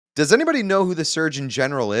Does anybody know who the Surgeon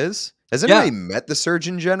General is? Has Yeah. anybody met the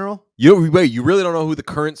Surgeon General? Wait, you really don't know who the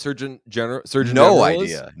current Surgeon General is? No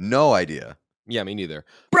idea. No idea. Yeah, me neither.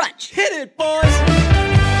 Brunch. Hit it, boys.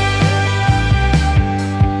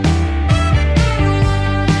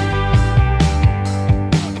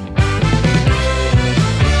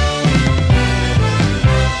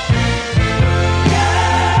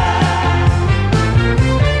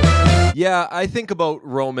 Yeah, I think about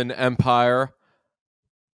Roman Empire.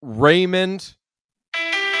 Raymond.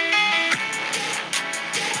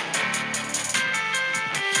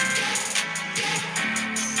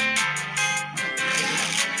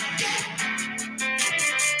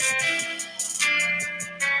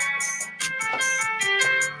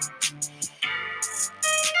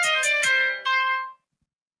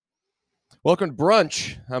 Welcome to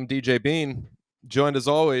Brunch. I'm DJ Bean, joined as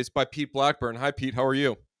always by Pete Blackburn. Hi, Pete. How are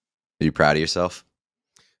you? Are you proud of yourself?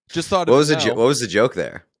 Just thought What of was it the now. what was the joke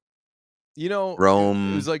there? You know,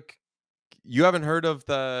 Rome. It was like, you haven't heard of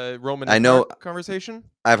the Roman I Empire know. conversation?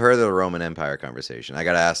 I've heard of the Roman Empire conversation. I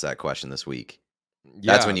got to ask that question this week.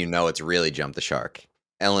 Yeah. That's when you know it's really jumped the shark.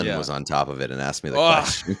 Ellen Yeah. was on top of it and asked me the Ugh.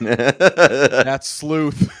 question. That's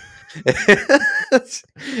sleuth.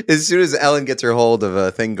 As soon as Ellen gets her hold of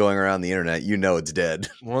a thing going around the internet, you know it's dead.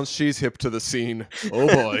 Once she's hip to the scene, oh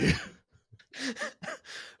boy.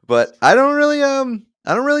 But I don't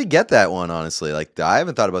really get that one, honestly. Like, I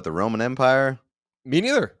haven't thought about the Roman Empire. Me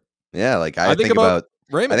neither. Yeah, like I think about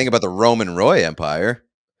Raymond. I think about the Roman Roy Empire.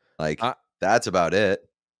 Like, that's about it.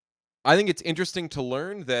 I think it's interesting to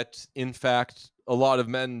learn that, in fact, a lot of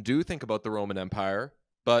men do think about the Roman Empire,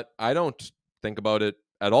 but I don't think about it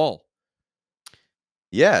at all.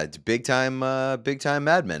 Yeah, it's big time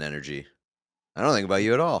Mad Men energy. I don't think about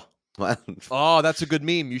you at all. Oh, that's a good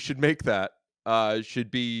meme. You should make that. It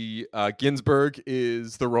should be Ginsburg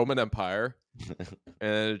is the Roman Empire,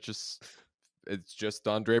 and it's just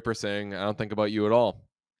Don Draper saying, "I don't think about you at all."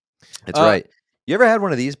 That's right. You ever had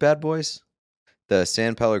one of these bad boys? The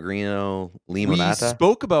San Pellegrino Limonata? We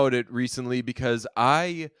spoke about it recently because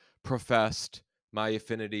I professed my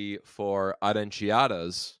affinity for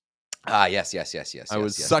aranciadas. Ah, yes. I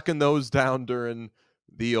was sucking those down during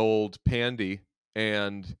the old pandy,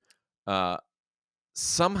 and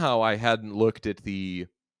somehow I hadn't looked at the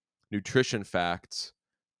nutrition facts.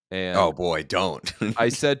 And oh boy, don't. I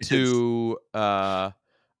said to a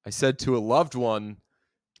loved one,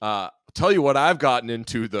 tell you what I've gotten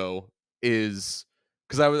into though is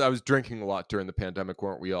because I was drinking a lot during the pandemic,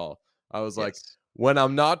 weren't we all? I was like, when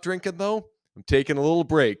I'm not drinking though, I'm taking a little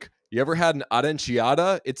break. You ever had an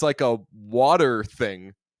aranciata? It's like a water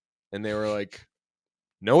thing. And they were like,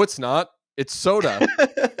 no, it's not. It's soda.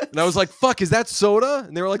 And I was like, fuck, is that soda?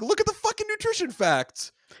 And they were like, look at the fucking nutrition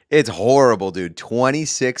facts. It's horrible, dude.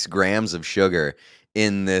 26 grams of sugar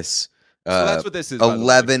in this. So that's what this is.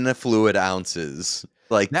 11 fluid ounces.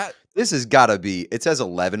 Like that. This has got to be. It says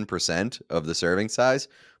 11% of the serving size,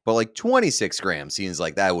 but like 26 grams seems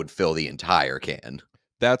like that would fill the entire can.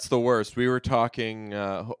 That's the worst. We were talking.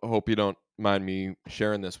 Hope you don't mind me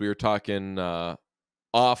sharing this. We were talking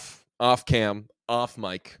off cam, off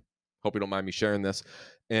mic. Hope you don't mind me sharing this.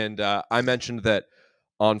 And I mentioned that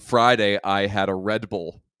on Friday I had a Red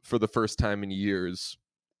Bull for the first time in years.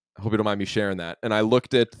 I hope you don't mind me sharing that. And I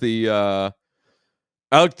looked at the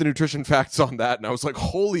nutrition facts on that, and I was like,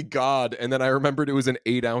 "Holy God!" And then I remembered it was an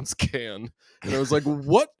 8-ounce can, and I was like,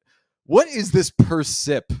 "What is this per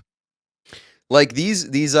sip?" Like these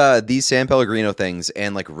San Pellegrino things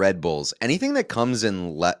and like Red Bulls, anything that comes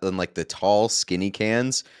in like the tall, skinny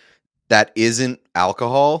cans that isn't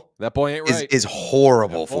alcohol, that boy ain't right. Is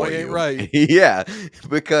horrible for you. Ain't right. Yeah,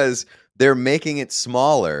 because they're making it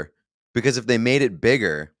smaller. Because if they made it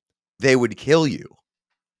bigger, they would kill you.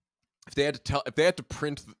 If they had to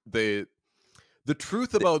print the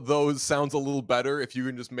truth about those sounds a little better if you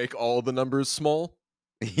can just make all the numbers small.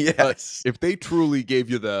 Yes. But if they truly gave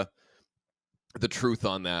you the truth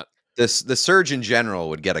on that. The Surgeon General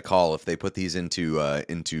would get a call if they put these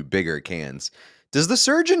into bigger cans. Does the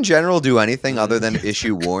Surgeon General do anything other than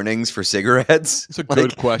issue warnings for cigarettes? It's a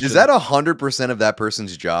good question. Is that 100% of that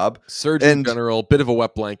person's job? Surgeon General, bit of a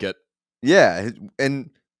wet blanket. Yeah, and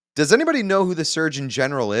does anybody know who the Surgeon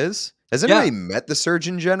General is? Has anybody met the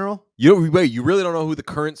Surgeon General? You really don't know who the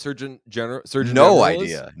current Surgeon General is? No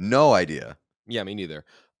idea. Yeah, me neither.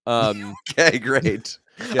 Okay, great.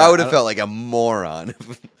 Yeah, I would have felt like a moron.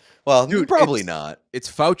 Well, dude, probably not.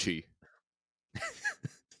 It's Fauci.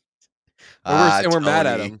 And we're mad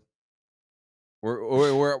at him.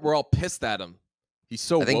 We're all pissed at him. He's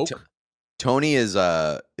so woke. Tony is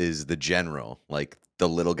the general, like the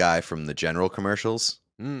little guy from the General commercials.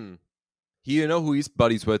 You know who he's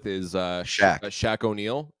buddies with is Shaq. Shaq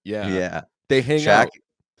O'Neal. Yeah, Yeah. they hang Shaq out.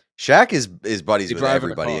 Shaq is buddies They with drive in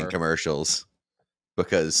a everybody in car. commercials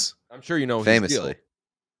because I'm sure you know his famously deal.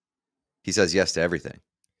 he says yes to everything.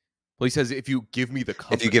 Well, he says if you give me the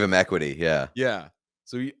company, If you give him equity, yeah. yeah.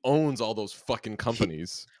 So he owns all those fucking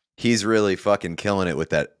companies. He's really fucking killing it with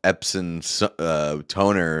that Epson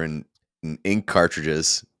toner and ink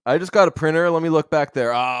cartridges. I just got a printer. Let me look back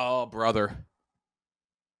there. Oh, brother.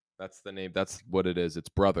 That's the name. That's what it is. It's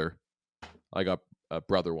brother. I got a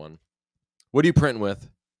brother one. What are you printing with?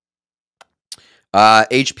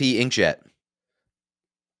 HP inkjet.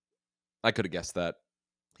 I could have guessed that.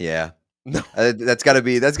 Yeah. No. That's gotta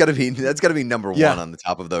be number Yeah. one on the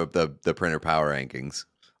top of the printer power rankings.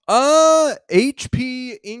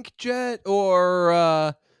 HP inkjet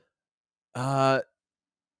or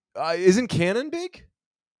isn't Canon big?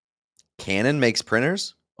 Canon makes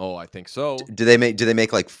printers. Oh, I think so. Do they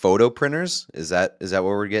make like photo printers? Is that what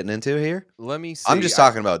we're getting into here? Let me see. I'm just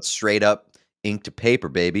talking about straight up ink to paper,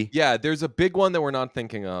 baby. Yeah, there's a big one that we're not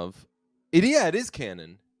thinking of. It is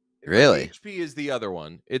Canon. Really? HP is the other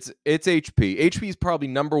one. It's HP. HP is probably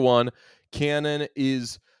number one. Canon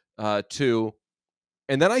is 2.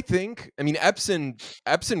 And then I mean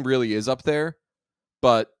Epson really is up there,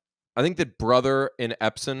 but I think that Brother and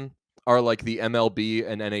Epson are like the MLB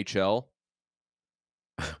and NHL.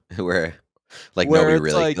 Where like Where nobody it's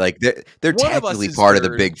really like they're one of us technically is part of the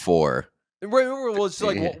third. big four. Well, it's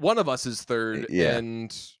like Yeah. one of us is third, Yeah.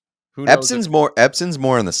 and who knows? Epson's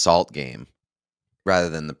more in the salt game rather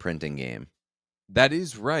than the printing game. That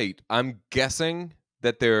is right. I'm guessing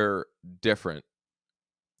that they're different.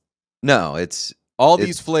 No, it's All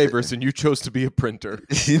these flavors, and you chose to be a printer.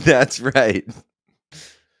 that's right.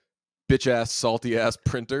 Bitch ass, salty ass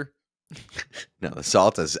printer. No, the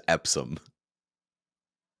salt is Epsom.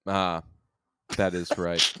 Ah, that is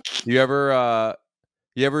right. You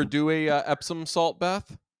ever do a Epsom salt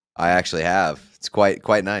bath? I actually have. It's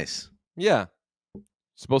quite nice. Yeah,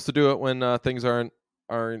 supposed to do it when things aren't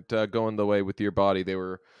going the way with your body. They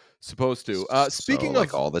were supposed to. Speaking like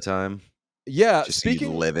of all the time, yeah, just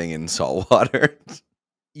speaking living in salt water.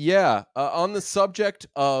 yeah, on the subject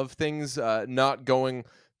of things not going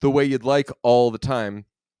the way you'd like all the time.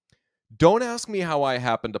 Don't ask me how I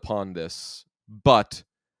happened upon this, but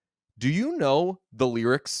do you know the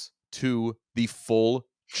lyrics to the full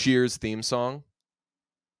Cheers theme song?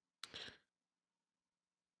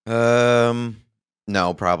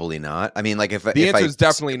 No, probably not. I mean, like if The if answer I is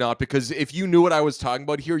definitely not, because if you knew what I was talking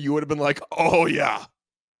about here, you would have been like, "Oh yeah."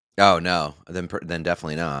 Oh no, then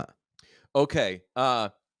definitely not. Okay.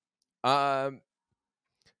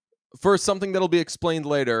 For something that'll be explained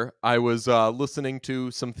later, I was listening to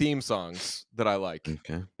some theme songs that I like.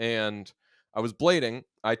 Okay. And I was blading.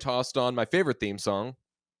 I tossed on my favorite theme song,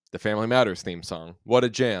 the Family Matters theme song. What a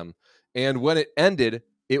jam. And when it ended,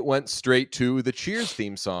 it went straight to the Cheers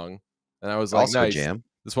theme song. And I was like, Also a nice. jam.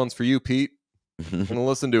 This one's for you, Pete. I'm going to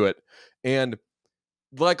listen to it. And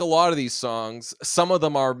like a lot of these songs, some of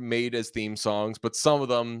them are made as theme songs, but some of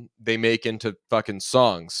them they make into fucking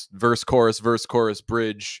songs. Verse, chorus,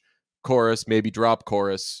 bridge, chorus, maybe drop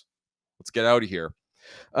chorus. Let's get out of here.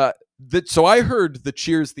 So I heard the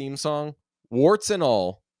Cheers theme song, warts and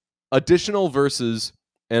all, additional verses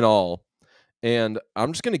and all. And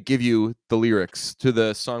I'm just going to give you the lyrics to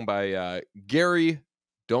the song by Gary,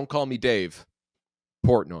 Don't Call Me Dave,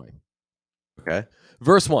 Portnoy. Okay.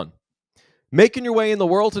 Verse 1. Making your way in the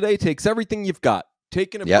world today takes everything you've got.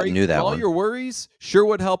 Taking a break knew from that all one. your worries sure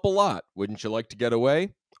would help a lot. Wouldn't you like to get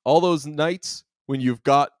away? All those nights when you've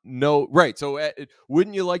got no... Right, so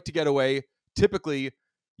wouldn't you like to get away? Typically,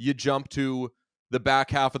 you jump to the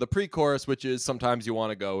back half of the pre-chorus, which is sometimes you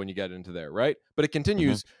want to go and you get into there, right? But it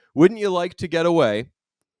continues, Wouldn't you like to get away?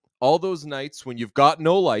 All those nights when you've got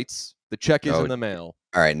no lights, the check is in the mail.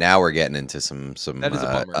 All right, now we're getting into some That is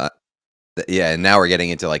a bummer. yeah, and now we're getting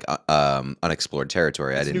into like unexplored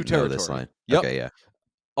territory. It's I new didn't know this territory. line. Yep. Okay, yeah.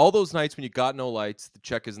 All those nights when you got no lights, the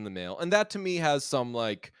check is in the mail. And that to me has some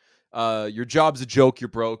like, your job's a joke, you're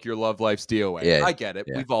broke, your love life's DOA. Yeah, I get it.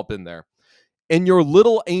 yeah. We've all been there. And your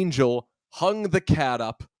little angel hung the cat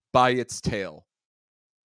up by its tail.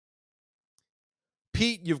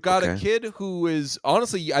 Pete, you've got a kid who is,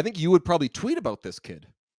 honestly, I think you would probably tweet about this kid.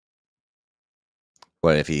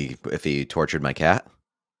 What if he tortured my cat?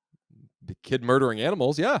 The kid murdering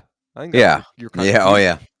animals, yeah. I think Yeah. your kind of Yeah, tweet. oh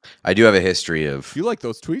yeah. I do have a history of You like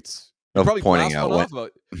those tweets? You of probably pointing blast out one what off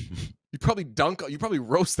about, you probably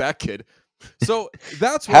roast that kid. So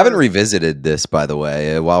that's why haven't revisited this, by the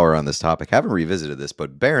way, while we're on this topic. Haven't revisited this,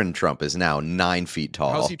 but Barron Trump is now 9 feet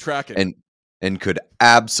tall. How's he tracking? And could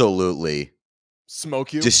absolutely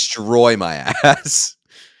Smoke you. destroy my ass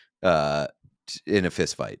in a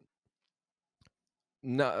fist fight.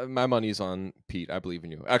 No, my money's on Pete. I believe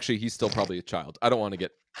in you. Actually, he's still probably a child. I don't want to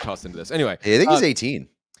get tossed into this. Anyway, I think he's 18.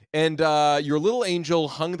 and your little angel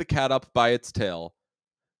hung the cat up by its tail.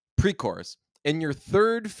 Pre-chorus. And your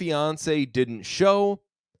third fiance didn't show.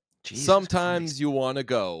 Jesus Sometimes Christ. you want to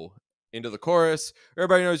go. Into the chorus.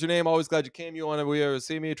 Everybody knows your name. Always glad you came. You want to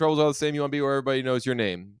see me. Trouble's all the same. You want to be where everybody knows your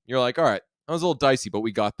name. You're like, all right. That was a little dicey, but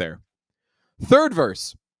we got there. Third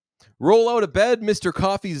verse. Roll out of bed. Mr.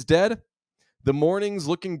 Coffee's dead. The morning's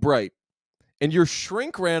looking bright. And your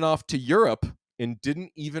shrink ran off to Europe and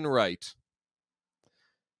didn't even write.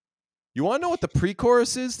 You want to know what the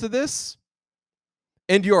pre-chorus is to this?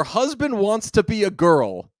 And your husband wants to be a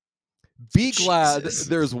girl. Be glad Jesus.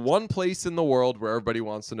 there's one place in the world where everybody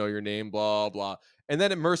wants to know your name, blah, blah. And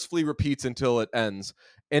then it mercifully repeats until it ends.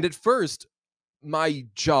 And at first, my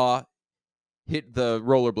jaw hit the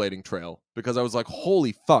rollerblading trail because I was like,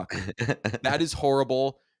 holy fuck, that is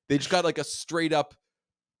horrible. They just got like a straight up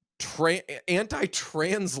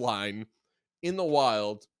anti-trans line in the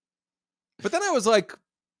wild. But then I was like,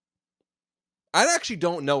 I actually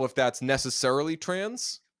don't know if that's necessarily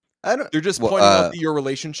trans. I don't. They're just pointing out that your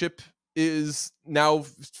relationship is now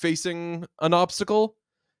facing an obstacle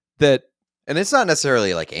that. And it's not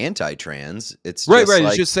necessarily like anti-trans. It's Right. Like,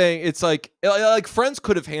 it's just saying it's like Friends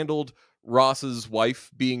could have handled Ross's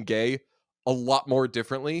wife being gay a lot more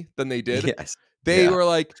differently than they did. Yes. They were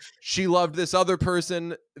like, she loved this other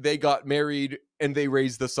person. They got married and they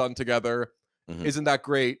raised the son together. Mhm. Isn't that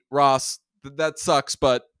great? Ross, that sucks.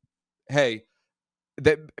 But hey,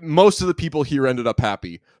 that most of the people here ended up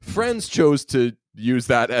happy. Friends chose to use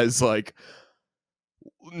that as like,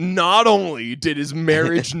 not only did his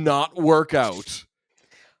marriage not work out,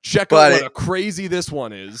 check out what a crazy this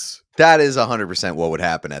one is. That is 100% what would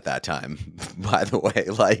happen at that time, by the way.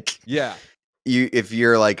 Like, yeah. If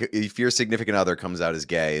your significant other comes out as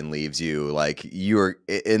gay and leaves you, like you're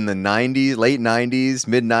in the 90s, late 90s,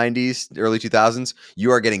 mid 90s, early 2000s,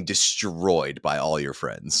 you are getting destroyed by all your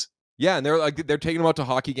friends. Yeah, and they're taking them out to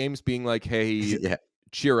hockey games, being like, "Hey,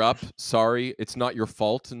 cheer up! Sorry, it's not your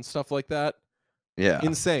fault," and stuff like that. Yeah,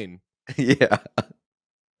 insane. Yeah,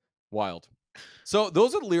 wild. So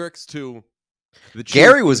those are the lyrics to the.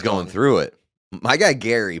 Gary was going through it. My guy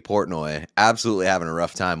Gary Portnoy absolutely having a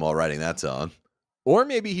rough time while writing that song. Or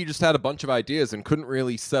maybe he just had a bunch of ideas and couldn't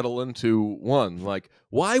really settle into one. Like,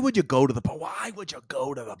 why would you go to the bar? Why would you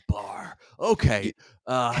go to the bar? Okay.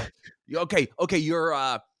 Okay.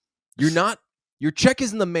 You're not, your check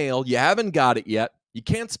is in the mail. You haven't got it yet. You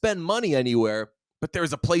can't spend money anywhere, but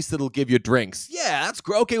there's a place that'll give you drinks. Yeah, that's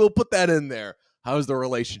great. Okay, we'll put that in there. How's the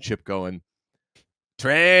relationship going?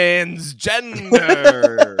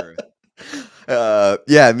 Transgender.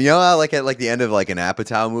 Yeah, you know how like at like the end of like an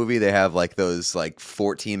Apatow movie, they have like those like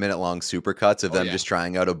 14-minute long supercuts of them just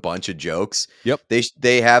trying out a bunch of jokes. Yep.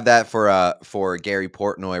 They have that for Gary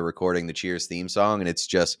Portnoy recording the Cheers theme song, and it's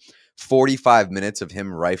just 45 minutes of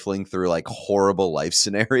him rifling through like horrible life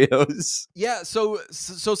scenarios. Yeah, so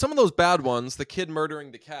some of those bad ones, the kid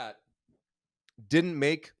murdering the cat, didn't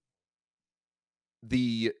make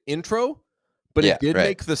the intro, but it did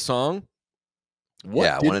make the song.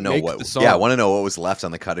 I want to know what. Yeah, I want to know what was left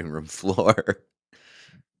on the cutting room floor.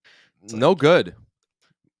 No good.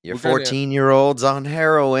 You're 14-year-olds on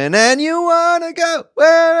heroin, and you want to go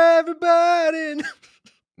where everybody.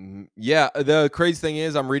 Yeah, the crazy thing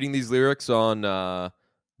is, I'm reading these lyrics on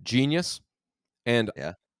Genius, and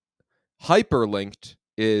hyperlinked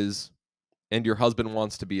is, and your husband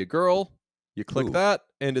wants to be a girl. You click that,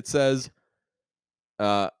 and it says,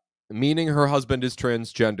 meaning her husband is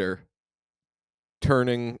transgender,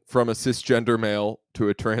 turning from a cisgender male to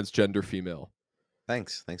a transgender female.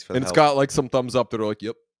 Thanks for that. And it's got like some thumbs up that are like,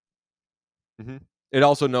 yep. Mm-hmm. It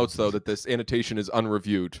also notes, though, that this annotation is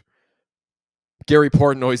unreviewed. Gary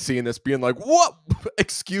Portnoy's seeing this being like, what?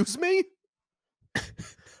 Excuse me?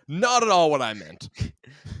 Not at all what I meant.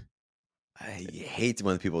 I hate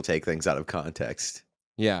when people take things out of context.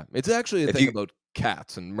 Yeah, it's actually a thing about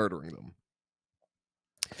cats and murdering them.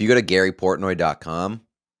 If you go to GaryPortnoy.com,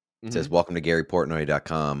 it says, welcome to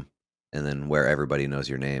GaryPortnoy.com, and then where everybody knows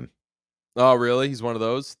your name. Oh, really? He's one of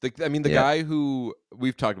those? The guy who,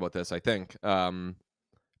 we've talked about this, I think. I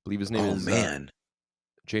believe his name is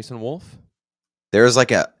Jason Wolf. There's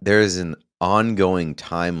an ongoing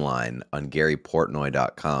timeline on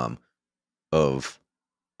GaryPortnoy.com of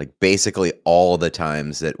like basically all the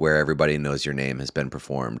times that where everybody knows your name has been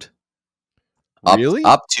performed. Really?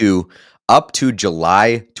 Up to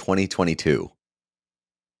July 2022.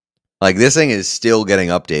 Like this thing is still getting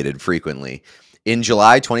updated frequently. In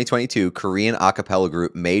July 2022, Korean a cappella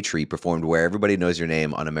group Maytree performed Where Everybody Knows Your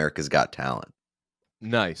Name on America's Got Talent.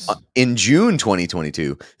 Nice. In June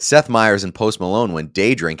 2022, Seth Meyers and Post Malone went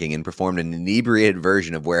day drinking and performed an inebriated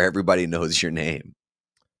version of Where Everybody Knows Your Name.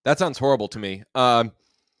 That sounds horrible to me.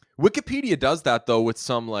 Wikipedia does that, though, with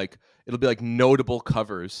some, like, it'll be like notable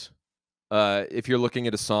covers. If you're looking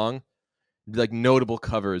at a song, it'll be like notable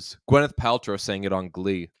covers. Gwyneth Paltrow sang it on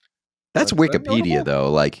Glee. That's Like, is that Wikipedia, notable?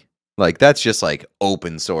 though. Like that's just like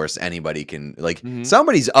open source. Anybody can Mhm.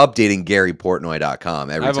 somebody's updating GaryPortnoy.com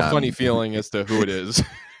every I have time. a funny feeling as to who it is.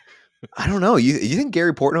 I don't know. You think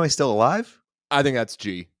Gary Portnoy is still alive? I think that's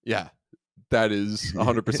G. Yeah, that is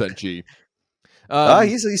 100% G.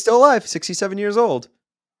 He's still alive. 67 years old.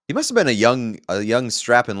 He must have been a young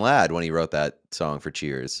strapping lad when he wrote that song for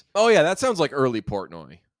Cheers. Oh yeah, that sounds like early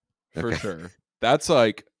Portnoy for Okay. sure. That's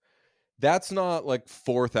not like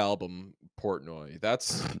fourth album Portnoy.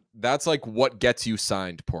 That's like what gets you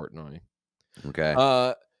signed Portnoy.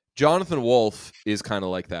 Okay. Jonathan Wolf is kind of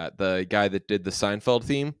like that. The guy that did the Seinfeld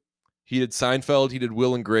theme. He did Seinfeld, he did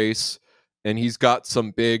Will and Grace, and he's got some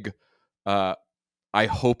big I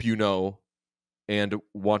hope you know and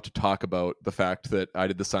want to talk about the fact that I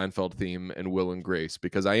did the Seinfeld theme and Will and Grace,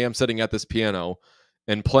 because I am sitting at this piano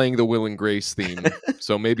and playing the Will and Grace theme.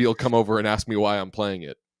 So maybe you'll come over and ask me why I'm playing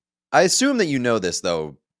it. I assume that you know this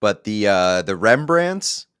though, but the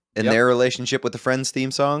Rembrandts and Yep. their relationship with the Friends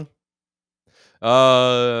theme song,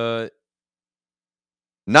 Uh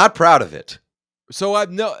not proud of it. so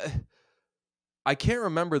I can't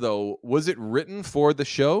remember though. Was it written for the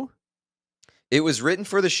show? It was written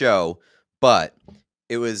for the show, but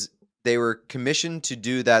they were commissioned to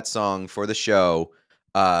do that song for the show,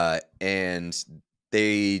 and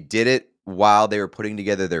they did it while they were putting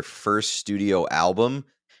together their first studio album.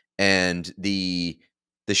 And the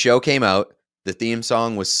show came out. The theme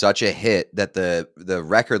song was such a hit that the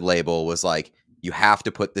record label was like, you have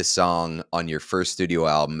to put this song on your first studio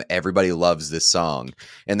album. Everybody loves this song.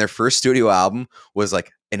 And their first studio album was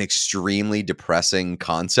like an extremely depressing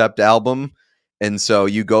concept album. And so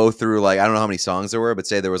you go through, like, I don't know how many songs there were, but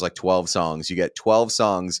say there was like 12 songs. You get 12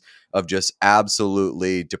 songs of just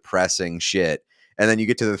absolutely depressing shit. And then you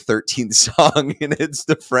get to the 13th song and it's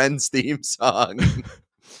the Friends theme song.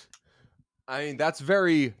 I mean, that's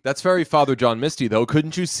very Father John Misty though.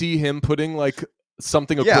 Couldn't you see him putting like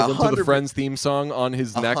something equivalent to the 100%. Friends theme song on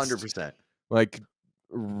his next 100%. like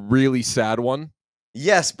really sad one?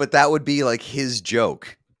 Yes, but that would be like his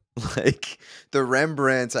joke. Like the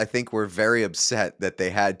Rembrandts, I think, were very upset that they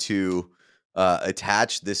had to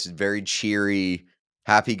attach this very cheery,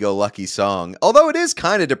 happy-go-lucky song. Although it is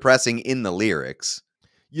kind of depressing in the lyrics.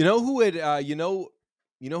 You know who it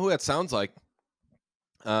who that sounds like?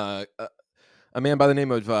 A man by the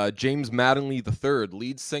name of James Mattingly III,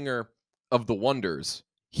 lead singer of The Wonders.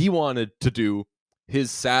 He wanted to do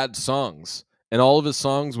his sad songs, and all of his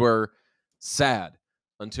songs were sad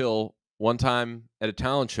until one time at a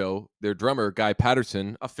talent show, their drummer, Guy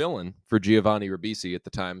Patterson, a fill-in for Giovanni Ribisi at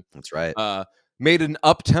the time, That's right. made an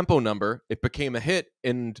up-tempo number. It became a hit,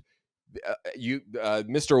 and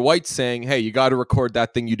Mr. White saying, hey, you got to record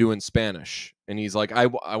that thing you do in Spanish. And he's like, I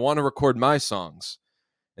want to record my songs.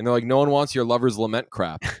 And they're like, no one wants your lover's lament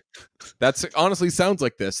crap. That's honestly sounds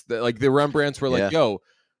like this. Like the Rembrandts were like, yo,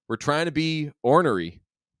 we're trying to be ornery.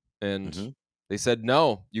 And they said,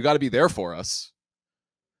 no, you got to be there for us.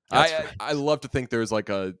 I love to think there's like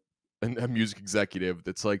a music executive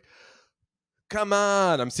that's like, come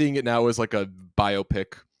on. I'm seeing it now as like a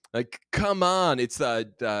biopic. Like, come on. It's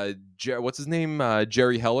what's his name?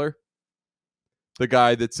 Jerry Heller. The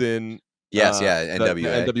guy that's in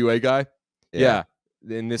NWA. The NWA guy. Yeah.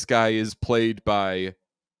 And this guy is played by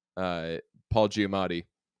Paul Giamatti.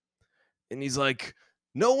 And he's like,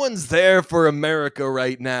 no one's there for America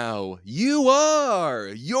right now. You are.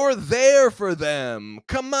 You're there for them.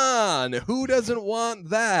 Come on. Who doesn't want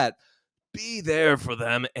that? Be there for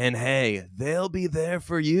them. And hey, they'll be there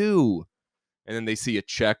for you. And then they see a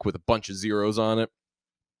check with a bunch of zeros on it.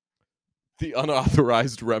 The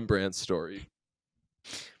unauthorized Rembrandt story.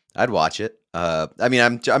 I'd watch it. I mean,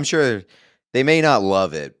 I'm sure they may not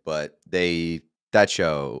love it, but that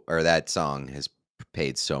show or that song has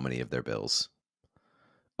paid so many of their bills.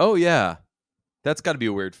 Oh yeah, that's got to be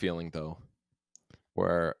a weird feeling though.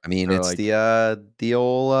 Where I mean, it's like, the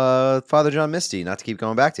old Father John Misty. Not to keep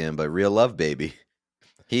going back to him, but Real Love Baby.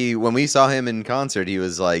 When we saw him in concert, he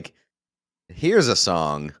was like, "Here's a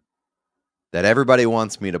song that everybody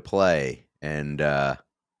wants me to play," and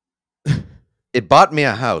it bought me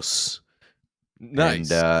a house.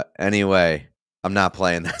 Nice. And anyway, I'm not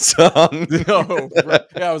playing that song. No,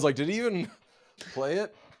 yeah, I was like, did he even play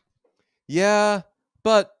it? Yeah,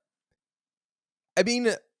 but I mean,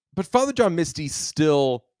 but Father John Misty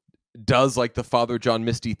still does like the Father John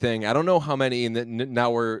Misty thing. I don't know how many, and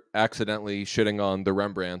now we're accidentally shitting on the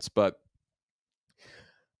Rembrandts, but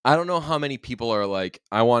I don't know how many people are like,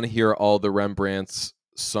 I want to hear all the Rembrandts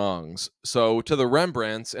songs. So to the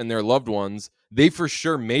Rembrandts and their loved ones, they for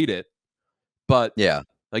sure made it, but Yeah.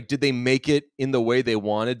 like, did they make it in the way they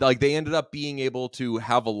wanted? Like, they ended up being able to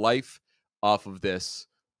have a life off of this,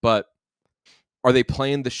 but are they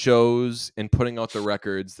playing the shows and putting out the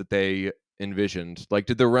records that they envisioned? Like,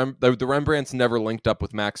 did the Rembrandts never linked up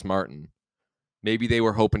with Max Martin? Maybe they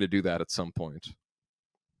were hoping to do that at some point.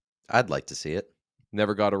 I'd like to see it.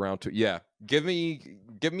 Never got around to. Yeah, give me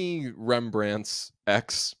Rembrandt's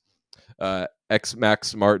X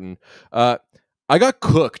Max Martin. I got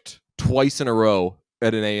cooked twice in a row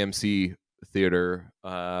at an AMC theater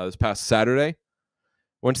this past Saturday.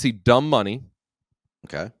 Went to see Dumb Money.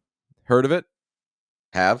 Okay. Heard of it?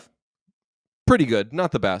 Have? Pretty good.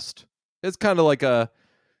 Not the best. It's kind of like the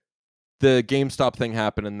GameStop thing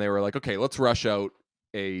happened, and they were like, okay, let's rush out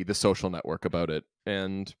The Social Network about it.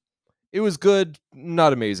 And it was good,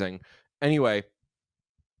 not amazing. Anyway,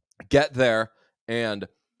 get there, and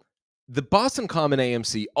the Boston Common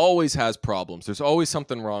AMC always has problems. There's always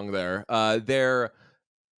something wrong there. Their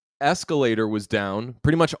escalator was down.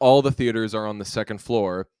 Pretty much all the theaters are on the second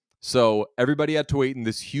floor. So everybody had to wait in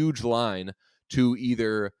this huge line to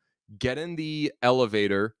either get in the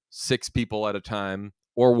elevator 6 people at a time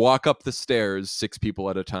or walk up the stairs 6 people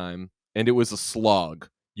at a time. And it was a slog.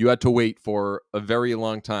 You had to wait for a very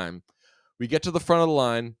long time. We get to the front of the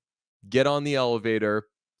line, get on the elevator,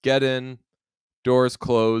 get in, doors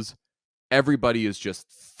close. Everybody is just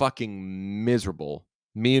fucking miserable.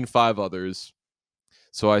 Me and 5 others.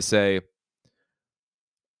 So I say,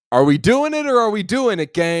 are we doing it or are we doing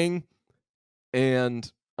it, gang?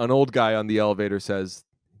 And an old guy on the elevator says,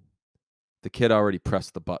 the kid already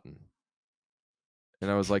pressed the button. And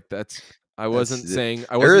I was like, I wasn't saying hurry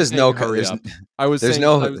up. I was saying,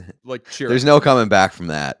 I was like, cheer. There's no coming back from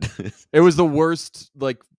that. It was the worst,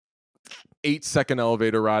 like, 8-second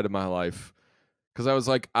elevator ride of my life. Because I was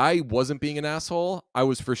like, I wasn't being an asshole. I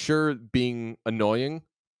was for sure being annoying.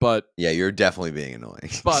 But yeah, you're definitely being annoying.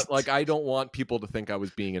 But like, I don't want people to think I was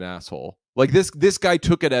being an asshole. Like this guy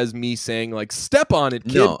took it as me saying like, step on it,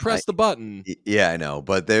 kid, No, press the button. Yeah, I know,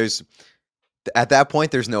 but at that point,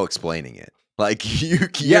 there's no explaining it. Like you're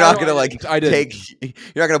not gonna you're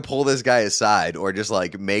not gonna pull this guy aside or just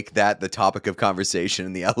like make that the topic of conversation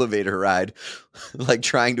in the elevator ride, like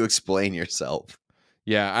trying to explain yourself.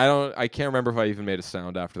 Yeah, I can't remember if I even made a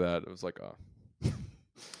sound after that. It was like, oh.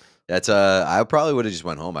 That's I probably would have just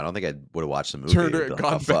went home. I don't think I would have watched the movie.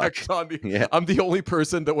 Gone back on the. Yeah. I'm the only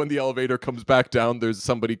person that when the elevator comes back down, there's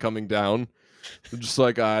somebody coming down. I'm just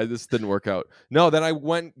like, this didn't work out. No, then I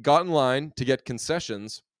got in line to get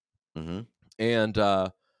concessions, and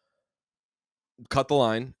cut the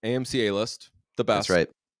line. AMC A-list, the best. That's right.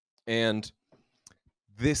 And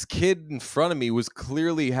this kid in front of me was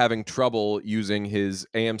clearly having trouble using his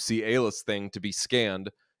AMC A-list thing to be scanned,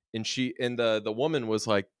 and the woman was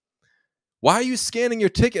like, why are you scanning your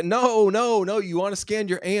ticket? No, you want to scan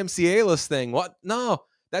your AMC A-list thing. What? No,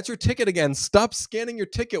 that's your ticket again. Stop scanning your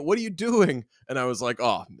ticket. What are you doing? And I was like,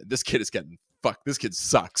 oh, this kid is getting fucked. This kid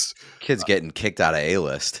sucks. Kid's getting kicked out of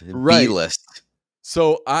A-list. Right. B-list.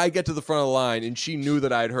 So I get to the front of the line, and she knew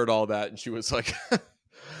that I'd heard all that, and she was like,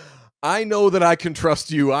 I know that I can trust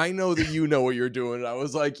you. I know that you know what you're doing. And I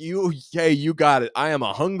was like, you got it. I am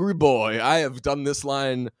a hungry boy. I have done this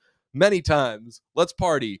line many times. Let's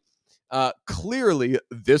party. Clearly,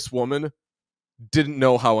 this woman didn't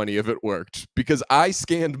know how any of it worked because I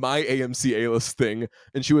scanned my AMC A-list thing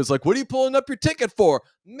and she was like, what are you pulling up your ticket for?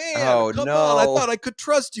 Man, come on. I thought I could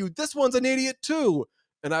trust you. This one's an idiot too.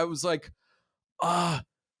 And I was like,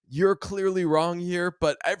 you're clearly wrong here,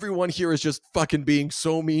 but everyone here is just fucking being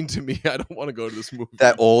so mean to me. I don't want to go to this movie.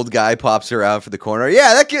 That old guy pops around for the corner.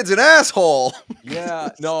 Yeah, that kid's an asshole. Yeah,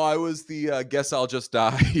 no, I was the guess I'll just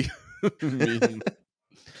die meme.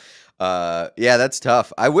 Yeah, that's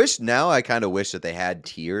tough. I kind of wish that they had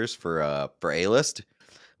tiers for A-list.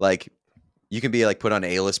 Like you can be like put on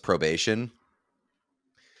A-list probation.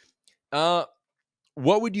 What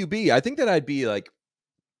would you be? I think that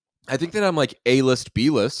I'm like A-list,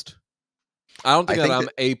 B-list. I don't think that I'm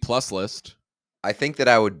A+ list. I think that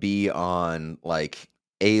I would be on like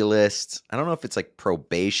A-list. I don't know if it's like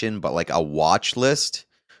probation, but like a watch list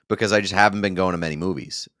because I just haven't been going to many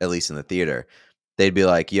movies, at least in the theater. They'd be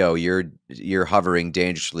like, yo, you're hovering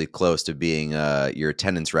dangerously close to being your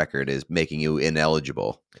attendance record is making you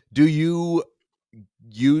ineligible. Do you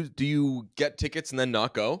get tickets and then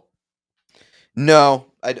not go? No,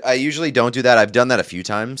 I usually don't do that. I've done that a few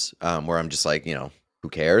times, where I'm just like, who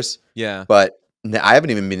cares? Yeah. But I haven't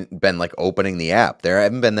even been like opening the app. There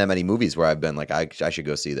haven't been that many movies where I've been like, I should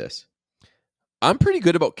go see this. I'm pretty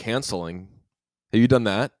good about canceling. Have you done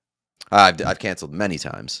that? I've canceled many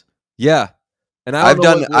times. Yeah. And I don't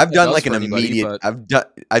know what I've that done does like for an anybody, immediate.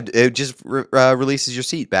 but It just releases your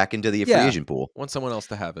seat back into the free yeah, agent pool. want someone else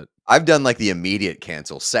to have it. I've done like the immediate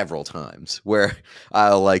cancel several times where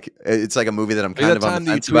I'll it's like a movie that I'm Maybe kind that of on the time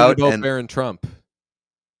that you fence tweeted about, about and Barron Trump.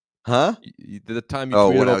 huh? The time you Oh,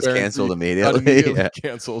 tweeted when I about was Barron canceled Trump, got immediately. immediately Yeah.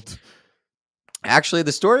 canceled. Actually,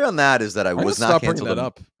 the story on that is that I I gotta was not stop bringing canceled. that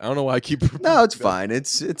up. I don't know why I keep. No, it's that. fine.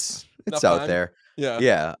 It's Not out fine. there. Yeah.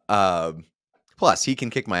 Yeah. Plus, he can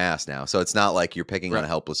kick my ass now, so it's not like you're picking on Right. a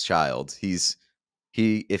helpless child.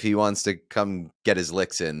 If he wants to come get his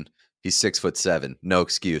licks in, he's 6'7". No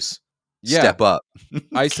excuse. Yeah. Step up.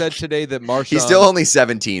 I said today that Marshawn. He's still only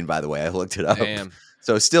 17, by the way. I looked it up. Damn.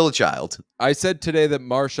 So still a child. I said today that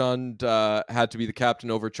Marchand had to be the captain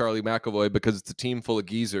over Charlie McAvoy because it's a team full of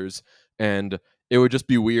geezers, and it would just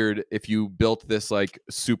be weird if you built this like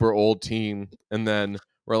super old team and then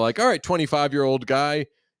we're like, all right, 25-year-old guy,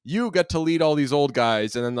 you get to lead all these old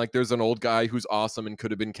guys, and then like there's an old guy who's awesome and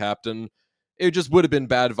could have been captain. It just would have been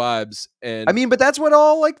bad vibes. And I mean, but that's what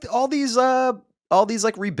all these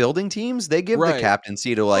like rebuilding teams, they give the Right.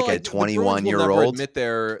 captaincy to like Well, a the Bruins will 21-year-old.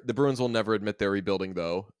 the Bruins will never admit they're rebuilding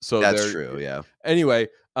though. So That's they're true. Yeah. anyway.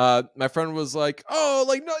 My friend was like, "Oh,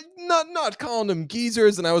 like not calling them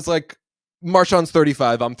geezers," and I was like, "Marshawn's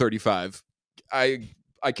 35. I'm 35. I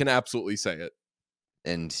can absolutely say it."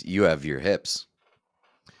 And you have your hips.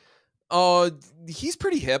 Oh, he's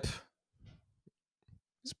pretty hip.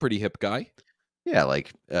 He's a pretty hip guy. Yeah,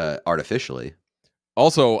 like artificially.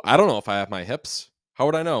 Also, I don't know if I have my hips. How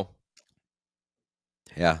would I know?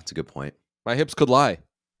 Yeah, that's a good point. My hips could lie.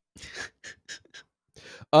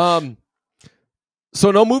 So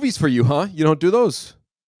no movies for you, huh? You don't do those?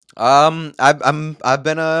 I've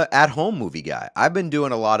been a at-home movie guy. I've been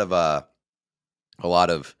doing a lot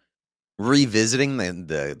of revisiting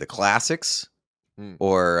the classics,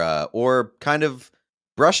 or kind of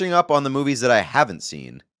brushing up on the movies that I haven't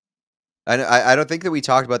seen. I don't think that we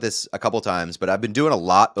talked about this a couple times, but I've been doing a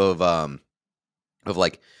lot of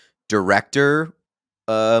like director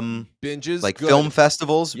Binges, like good. film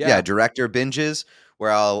festivals. Yeah. Yeah, director binges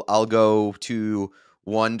where I'll go to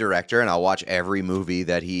one director and I'll watch every movie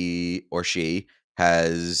that he or she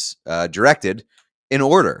has directed in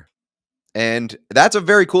order. And that's a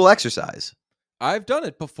very cool exercise. I've done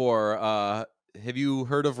it before. Have you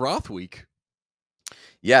heard of Roth Week?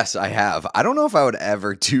 Yes, I have. I don't know if I would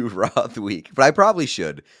ever do Roth Week, but I probably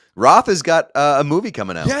should. Roth has got a movie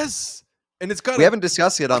coming out. Yes, and it's got We haven't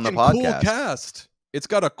discussed it on the fucking podcast. cool cast. It's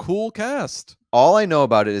got a cool cast. All I know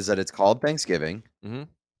about it is that it's called Thanksgiving, Mhm.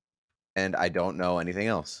 and I don't know anything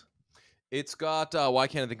else. It's got why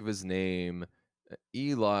can't I think of his name?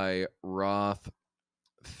 Eli Roth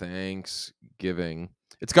Thanksgiving.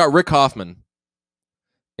 It's got Rick Hoffman.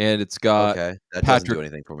 And it's got Okay, that doesn't do Patrick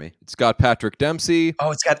anything for me. It's got Patrick Dempsey. Oh,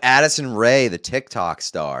 it's got Addison Rae, the TikTok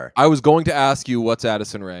star. I was going to ask you what's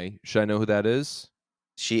Addison Rae. Should I know who that is?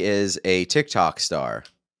 She is a TikTok star,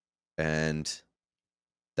 and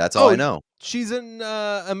that's all I know. She's an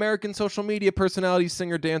American social media personality,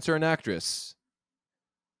 singer, dancer, and actress.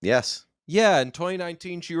 Yes. Yeah, in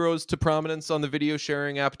 2019, she rose to prominence on the video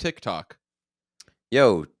sharing app TikTok.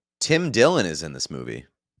 Yo, Tim Dillon is in this movie.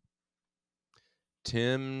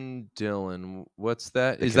 Tim Dillon. What's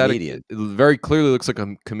that? The Is comedian. that it very clearly looks like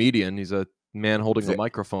a comedian. He's a man holding a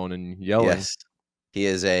microphone and yelling. Yes. He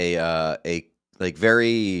is a like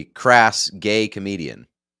very crass gay comedian.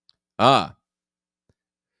 Ah.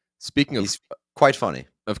 Speaking He's quite funny.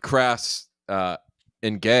 Of crass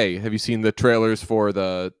and gay, have you seen the trailers for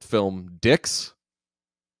the film Dicks?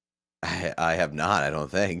 I have not, I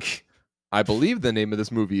don't think. I believe the name of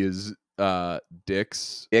this movie is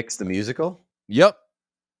Dicks. Dicks the musical? Yep.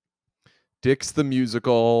 Dicks the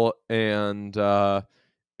musical, and I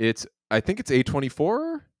think it's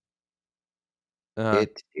A24.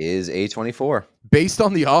 It is A24. Based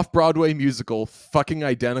on the off-Broadway musical Fucking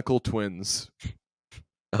Identical Twins.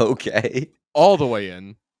 Okay. All the way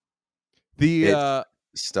in. The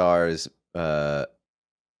stars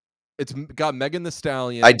it's got Megan Thee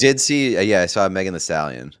Stallion. I did see I saw Megan Thee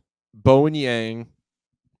Stallion. Bowen Yang.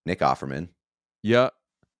 Nick Offerman. Yeah.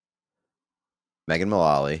 Megan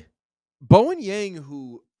Mullally. Bowen Yang,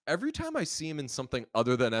 who every time I see him in something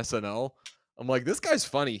other than SNL, I'm like, this guy's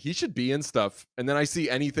funny. He should be in stuff. And then I see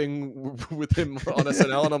anything with him on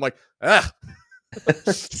SNL, and I'm like,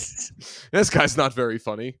 this guy's not very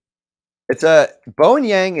funny. It's a Bowen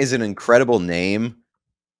Yang is an incredible name,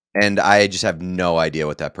 and I just have no idea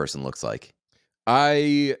what that person looks like.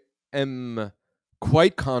 I am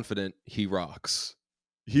quite confident he rocks.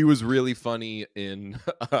 He was really funny in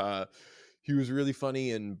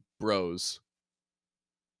Bros.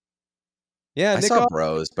 Yeah, I Nick saw Offerman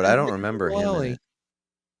Bros, but I and don't Nick remember him in Nolte. it.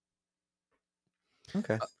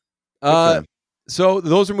 Okay, good for Uh, them. so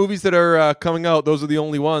those are movies that are coming out. Those are the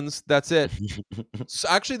only ones. That's it. So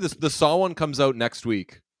actually, the Saw one comes out next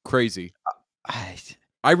week. Crazy. I,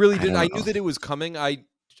 I really I didn't. don't I know. knew that it was coming.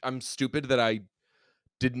 I'm stupid that I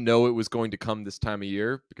didn't know it was going to come this time of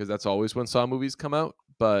year because that's always when Saw movies come out.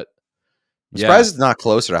 But I'm yeah, surprised it's not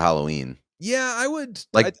closer to Halloween. yeah, I would.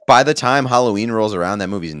 Like by the time Halloween rolls around, that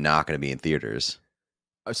movie's not going to be in theaters.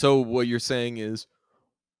 So what you're saying is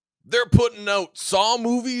they're putting out Saw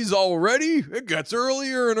movies already? It gets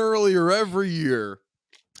earlier and earlier every year.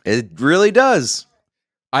 It really does.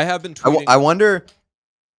 I have been tweeting.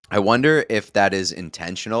 I wonder if that is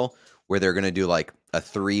intentional, where they're going to do like a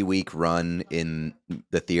 3-week run in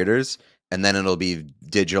the theaters, and then it'll be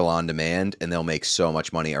digital on demand, and they'll make so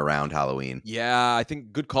much money around Halloween. Yeah, I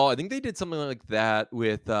think good call. I think they did something like that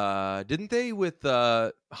with didn't they with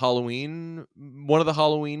Halloween, one of the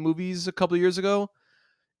Halloween movies a couple of years ago?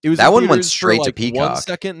 It was in That one went theaters for straight to like 1 Peacock.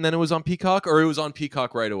 second and then it was on Peacock, or it was on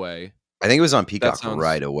Peacock right away. I think it was on That Peacock sounds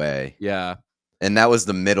right away. yeah. And that was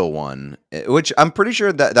the middle one, which I'm pretty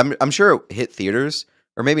sure that I'm sure it hit theaters,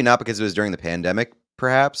 or maybe not because it was during the pandemic,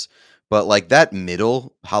 perhaps. But like that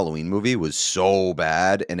middle Halloween movie was so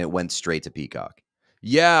bad, and it went straight to Peacock.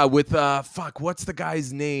 Yeah, with fuck, what's the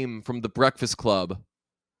guy's name from The Breakfast Club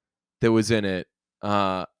that was in it?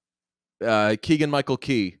 Keegan Michael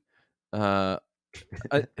Key. A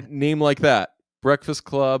name like that. Breakfast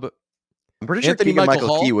Club. I'm pretty sure Anthony Keegan Michael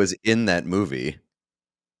Michael Key Hall? was in that movie.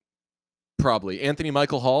 Probably. Anthony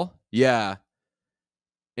Michael Hall? Yeah.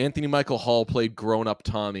 Anthony Michael Hall played grown-up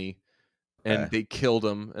Tommy, and Okay. they killed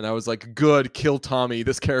him. And I was like, good, kill Tommy.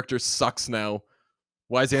 This character sucks now.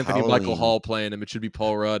 Why is Anthony Michael Hall playing him? It should be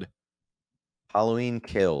Paul Rudd. Halloween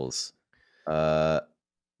Kills. Yeah,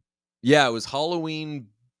 it was Halloween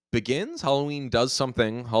Begins, Halloween Does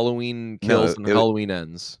Something, Halloween Kills, and it Halloween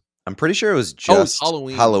Ends. I'm pretty sure it was Oh, it's just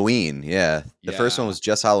Halloween. Halloween. Yeah. The first one Yeah. was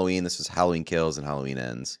just Halloween. This was Halloween Kills and Halloween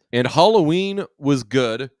Ends. And Halloween was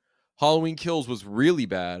good. Halloween Kills was really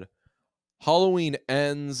bad. Halloween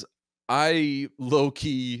Ends, I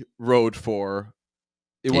low-key rode for.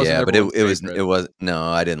 It wasn't Yeah, but everyone's it favorite. was no,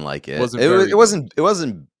 I didn't like it. Wasn't It very it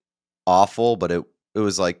wasn't awful, but it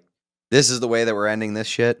was like, this is the way that we're ending this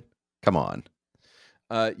shit. Come on.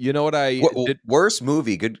 You know what I did? Worst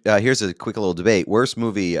movie. Good. Here's a quick little debate. Worst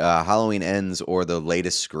movie: Halloween Ends or the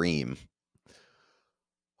latest Scream.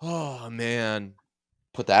 Oh man.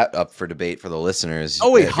 Put that up for debate for the listeners.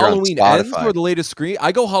 Oh wait, if you're on Halloween Ends Spotify. or the latest Scream?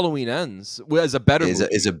 I go Halloween Ends as a better movie.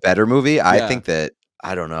 Is a better movie. I Yeah. think that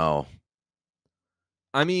I don't know.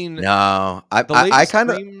 I mean, No, the I latest kind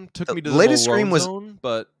of Scream took me to the the latest Malone Scream was zone,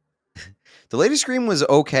 but the latest Scream was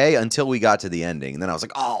okay until we got to the ending, and then I was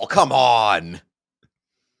like, oh come on.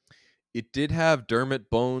 it did have Dermot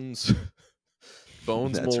Bones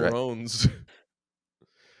That's right. Mulrone's.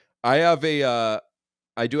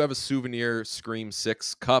 I do have a souvenir Scream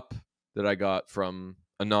 6 cup that I got from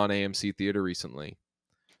a non-AMC theater recently.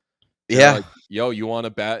 They're Yeah. like, yo, you want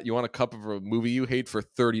a cup of a movie you hate for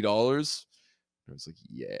 $30? I was like,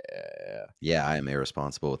 yeah. Yeah, I am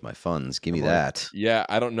irresponsible with my funds. Give me I'm like, that. yeah,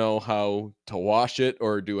 I don't know how to wash it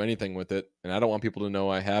or do anything with it, and I don't want people to know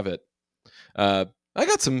I have it. I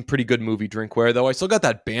got some pretty good movie drinkware though. I still got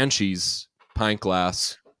that Banshees pint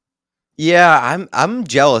glass. Yeah, I'm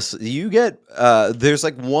jealous. You get there's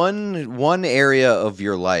like one area of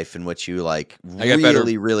your life in which you like I get better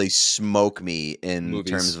really smoke me in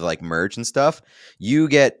movies. terms of like merch and stuff. You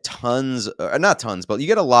get tons, not tons, but you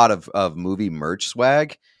get a lot of movie merch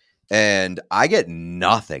swag, and I get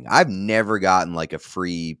nothing. I've never gotten like a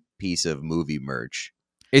free piece of movie merch,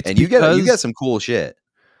 It's and because you get some cool shit.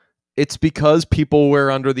 it's because people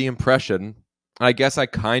were under the impression. I guess I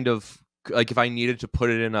kind of like if I needed to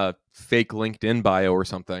put it in a fake LinkedIn bio or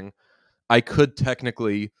something, I could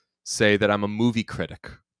technically say that I'm a movie critic,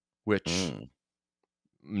 which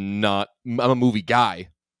I'm a movie guy.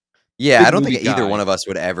 Yeah, Big I don't think movie either guy. one of us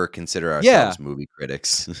would ever consider Yeah. ourselves movie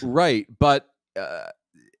critics. Right, but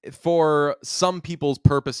for some people's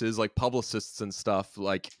purposes, like publicists and stuff,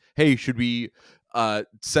 like, hey, should we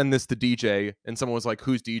send this to DJ? And someone was like,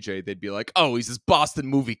 who's DJ? They'd be like, oh, he's this Boston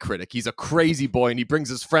movie critic. He's a crazy boy, and he brings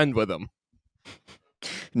his friend with him.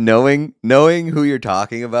 Knowing who you're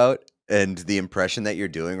talking about, and the impression that you're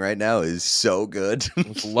doing right now is so good.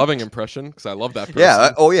 It's a loving impression because I love that person.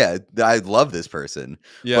 Yeah. Oh yeah. I love this person,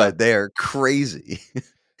 Yeah. but they are crazy,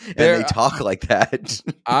 and They're- they talk like that.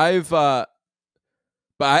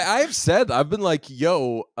 But I've said, I've been like,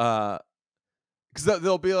 yo, because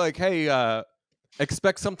they'll be like, hey,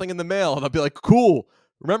 expect something in the mail, and I'll be like, cool.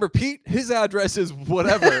 Remember, Pete, his address is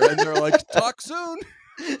whatever, and they're like, talk soon.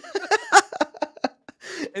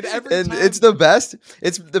 And every time, it's the best.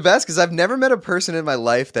 It's the best because I've never met a person in my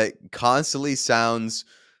life that constantly sounds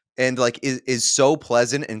and like is so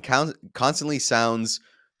pleasant and constantly sounds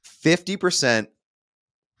 50%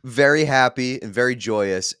 very happy and very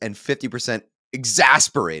joyous and 50%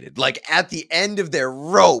 exasperated, like at the end of their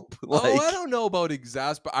rope. Like, oh, I don't know about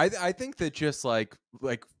I think that just like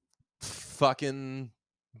fucking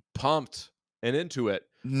pumped and into it.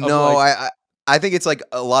 no, like- I think it's like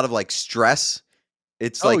a lot of like stress.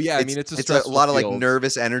 It's Oh, like yeah, I mean, it's a a stressful lot of like field.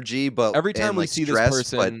 nervous energy, but Every time and, we like, see stress, this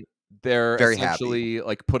but person, they're very happy. essentially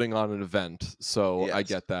like putting on an event. So I Yes.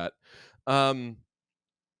 get that.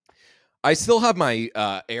 I still have my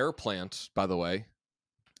air plant, by the way.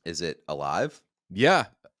 Is it alive? Yeah,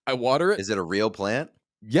 I water it. Is it a real plant?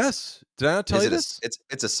 Yes. Did I not tell Is you it this?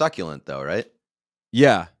 it's a succulent though, right?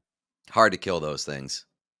 Yeah. Hard to kill those things.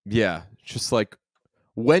 Yeah. Just like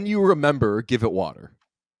when you remember, give it water.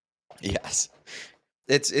 Yes.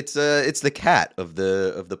 It's the cat of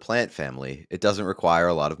the plant family. It doesn't require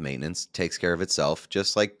a lot of maintenance. Takes care of itself.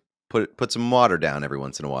 Just like put some water down every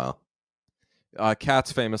once in a while.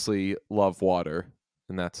 Cats famously love water,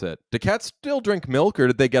 and that's it. Do cats still drink milk, or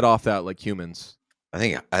did they get off that like humans? I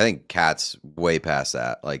think cats way past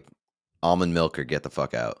that. Like almond milk or get the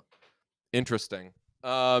fuck out. Interesting.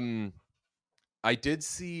 I did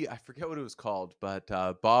see, I forget what it was called, but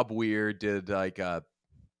Bob Weir did like a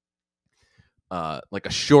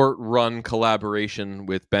short run collaboration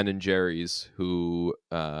with Ben and Jerry's, who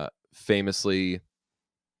famously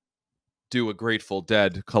do a Grateful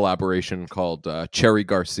Dead collaboration called Cherry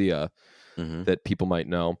Garcia that people might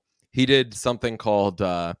know. He did something called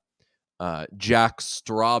Jack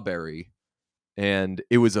Strawberry, and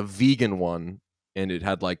it was a vegan one, and it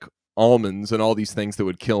had like almonds and all these things that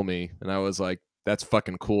would kill me. And I was like, that's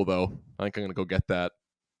fucking cool, though. I think I'm gonna go get that.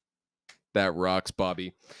 That rocks,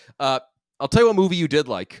 Bobby. I'll tell you what movie you did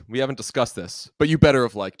like. We haven't discussed this, but you better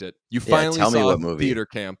have liked it. You finally tell me saw what movie. Theater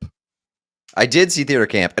Camp. I did see Theater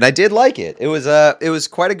Camp, and I did like it. It was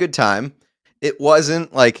quite a good time. It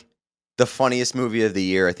wasn't like the funniest movie of the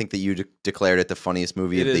year. I think that you declared it the funniest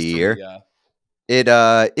movie of the year.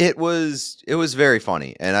 Yeah. It was very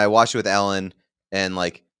funny, and I watched it with Ellen, and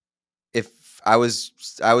like if I was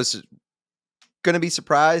gonna be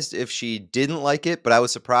surprised if she didn't like it, but I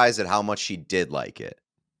was surprised at how much she did like it.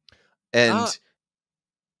 And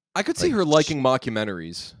I could see like, her liking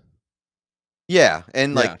mockumentaries. yeah,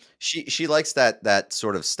 and like Yeah. she likes that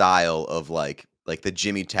sort of style of like the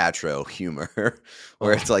Jimmy Tatro humor,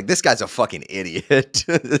 where it's like this guy's a fucking idiot.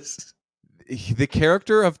 The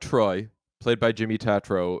character of Troy, played by Jimmy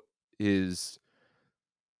Tatro, it's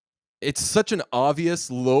such an obvious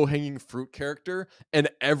low-hanging fruit character, and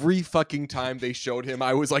every fucking time they showed him,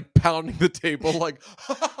 I was like pounding the table like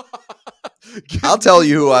I'll tell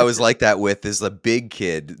you who I was like that with is the big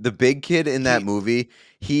kid. The big kid in that movie,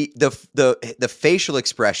 the facial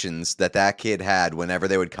expressions that kid had whenever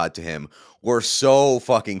they would cut to him were so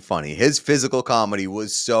fucking funny. His physical comedy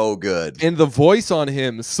was so good. And the voice on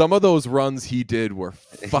him, some of those runs he did were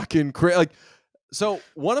fucking crazy. Like, so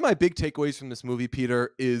one of my big takeaways from this movie,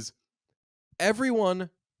 Peter, is everyone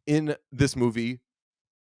in this movie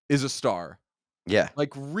is a star. Yeah.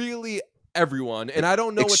 Like really everyone. And I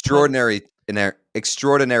don't know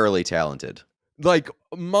extraordinarily talented. Like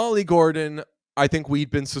Molly Gordon, I think we'd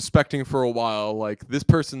been suspecting for a while, like this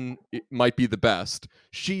person might be the best.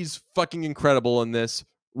 She's fucking incredible in this.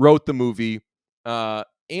 Wrote the movie,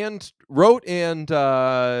 and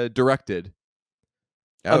directed.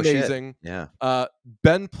 Oh, amazing. Shit. Yeah.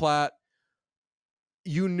 Ben Platt,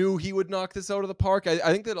 you knew he would knock this out of the park. I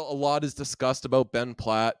think that a lot is discussed about Ben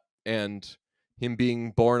Platt and him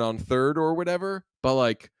being born on third or whatever. But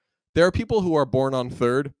like, there are people who are born on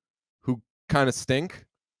third who kind of stink.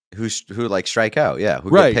 Who like strike out? Yeah. Who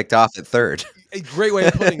Right. get picked off at third? A great way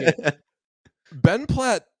of putting it. Ben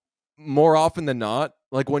Platt, more often than not,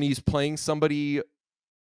 like when he's playing somebody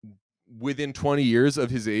within 20 years of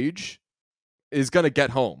his age, is gonna get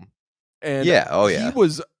home. And yeah. Oh yeah. He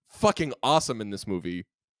was fucking awesome in this movie.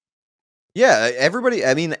 Yeah, everybody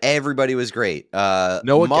was great. Noah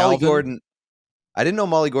Molly Galvin. Gordon. I didn't know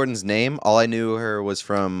Molly Gordon's name. All I knew her was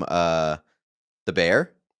from The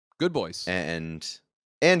Bear Good Boys. and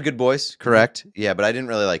Good Boys, correct? Yeah, but I didn't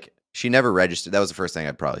really like She never registered. That was the first thing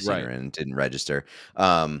I'd probably seen Right. her in. Didn't register.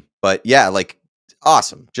 But yeah, like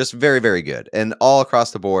awesome, just very very good, and all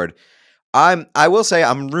across the board. I will say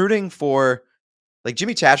I'm rooting for like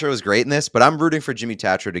Jimmy Tatro was great in this, but I'm rooting for Jimmy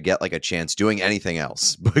Tatro to get like a chance doing anything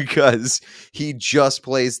else because he just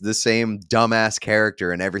plays the same dumbass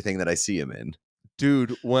character in everything that I see him in.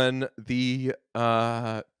 Dude, when the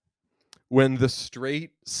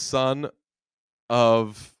straight son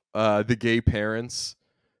of the gay parents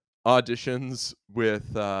auditions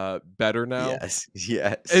with Better Now, Yes,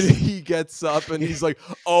 and yes, he gets up and he's like,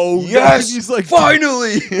 "Oh no!" And yes, he's like,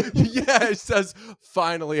 finally. "Yeah," it says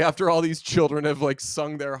finally after all these children have like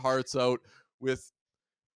sung their hearts out with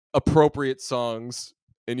appropriate songs,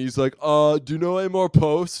 and he's like, do you know any more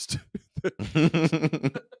post?"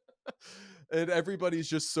 And everybody's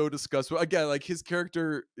just so disgusted. Again, like his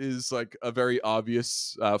character is like a very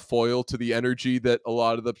obvious foil to the energy that a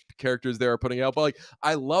lot of the characters there are putting out. But like,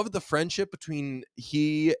 I love the friendship between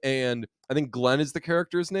he and I think Glenn is the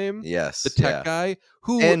character's name, the Yes, tech yeah. guy.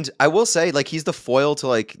 Who And I will say, like, he's the foil to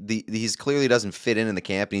like he's clearly doesn't fit in the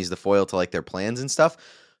camp, and he's the foil to like their plans and stuff.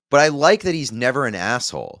 But I like that he's never an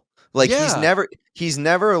asshole. Like yeah, he's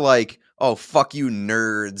never like, oh fuck you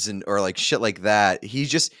nerds and or like shit like that. He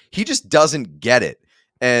just doesn't get it,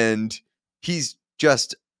 and he's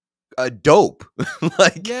just a dope,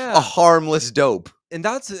 like a yeah. harmless dope. And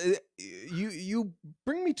that's you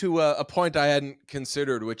bring me to a point I hadn't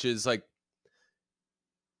considered, which is like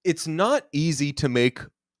it's not easy to make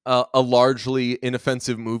a largely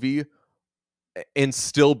inoffensive movie and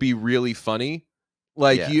still be really funny.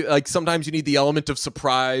 Like Yeah. you like sometimes you need the element of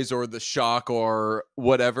surprise or the shock or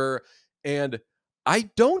whatever. And I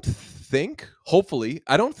don't think, hopefully,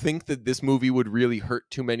 I don't think that this movie would really hurt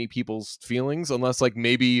too many people's feelings unless like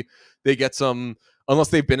maybe they get some unless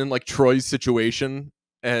they've been in like Troy's situation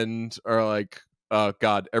and are like, oh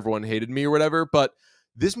God, everyone hated me or whatever. But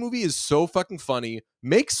this movie is so fucking funny,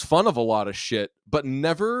 makes fun of a lot of shit, but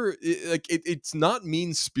never it's not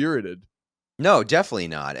mean spirited. No, definitely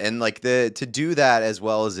not. And like the to do that as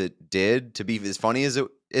well as it did, to be as funny as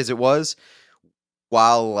it was,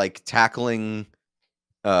 while like tackling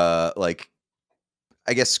like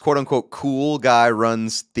I guess quote unquote cool guy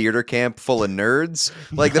runs theater camp full of nerds.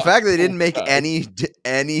 Like the Not fact that they cool didn't make guy.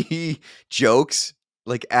 any jokes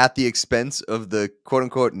like at the expense of the quote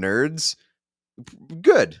unquote nerds.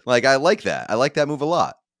 Good. Like I like that. I like that move a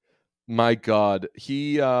lot. My God,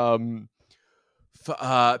 he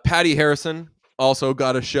Patty Harrison also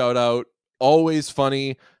got a shout out. Always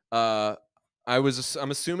funny. I'm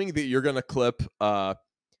assuming that you're gonna clip.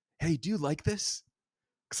 Hey, do you like this?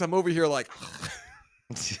 Because I'm over here like,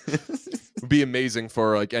 would be amazing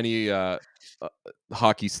for like any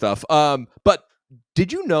hockey stuff. But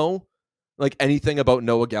did you know like anything about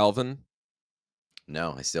Noah Galvin?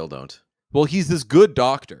 No, I still don't. Well, he's this good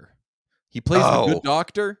doctor. He plays the good Oh,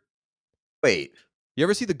 doctor. wait. You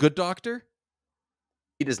ever see the Good Doctor?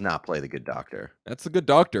 He does not play the good doctor. That's the good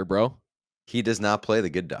doctor, bro. He does not play the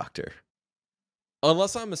good doctor.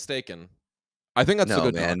 Unless I'm mistaken. I think that's the No,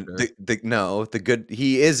 good man. doctor. The good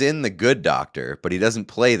he is in the good doctor, but he doesn't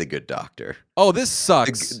play the good doctor. Oh, this The,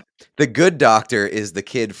 sucks. the good doctor is the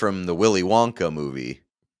kid from the Willy Wonka movie.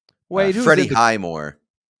 Wait, who's Freddie in the Highmore.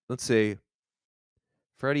 Let's see.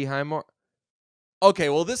 Freddie Highmore. Okay,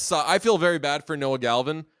 well this I feel very bad for Noah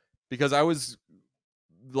Galvin because I was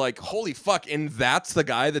like, holy fuck, and that's the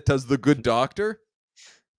guy that does the good doctor?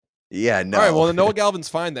 Yeah, no. All right, well then Noah Galvin's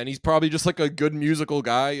fine then. He's probably just like a good musical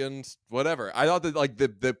guy and whatever. I thought that like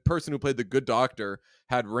the person who played the good doctor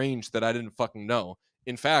had range that I didn't fucking know.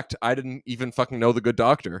 In fact, I didn't even fucking know the good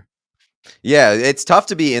doctor. Yeah, it's tough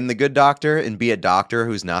to be in the good doctor and be a doctor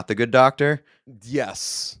who's not the good doctor.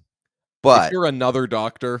 Yes. If But you're another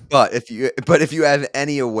doctor. if you have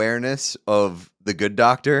any awareness of the good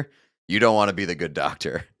doctor, you don't want to be the good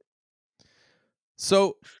doctor.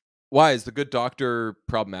 So why is the good doctor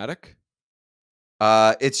problematic?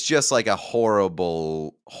 It's just like a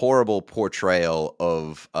horrible portrayal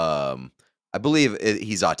of I believe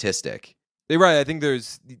he's autistic. They're right. I think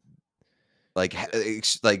there's Like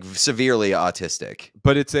severely autistic.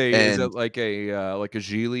 but it's is And it like a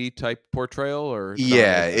Gigli type portrayal or not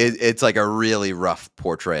yeah, really? it's like a really rough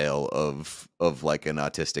portrayal of like an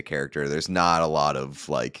autistic character. There's not a lot of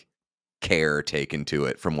like care taken to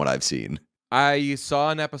it from what I've seen. I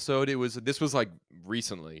saw an episode. This was like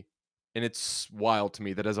recently, and it's wild to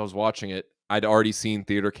me that as I was watching it, I'd already seen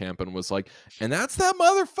Theater Camp and was like, and that's that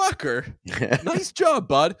motherfucker. Nice job,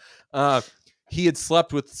 bud. He had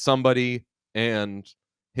slept with somebody, and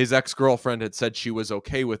his ex-girlfriend had said she was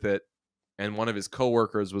okay with it, and one of his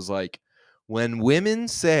coworkers was like, when women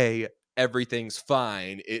say everything's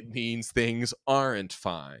fine, it means things aren't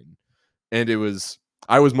fine. And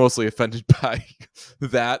I was mostly offended by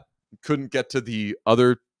that. Couldn't get to the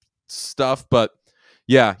other stuff, but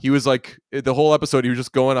yeah, he was like, the whole episode, he was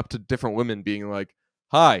just going up to different women being like,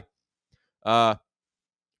 hi, are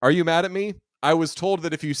you mad at me? I was told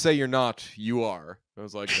that if you say you're not, you are. I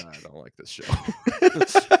was like, nah, I don't like this show.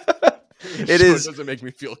 It doesn't make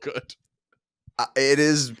me feel good. It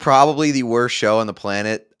is probably the worst show on the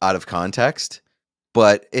planet out of context,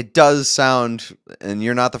 but it does sound, and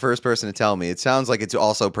you're not the first person to tell me, it sounds like it's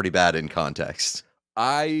also pretty bad in context.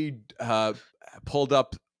 I pulled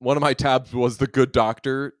up, one of my tabs was the Good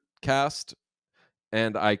Doctor cast,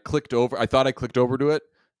 and I thought I clicked over to it,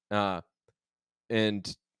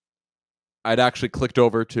 and I'd actually clicked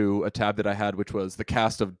over to a tab that I had, which was the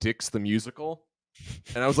cast of Dix the Musical.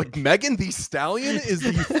 And I was like, Megan Thee Stallion is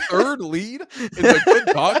the third lead in The Good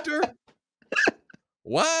Doctor?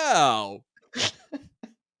 Wow.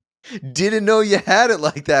 Didn't know you had it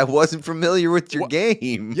like that. Wasn't familiar with your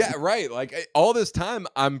game. Yeah, right. Like, all this time,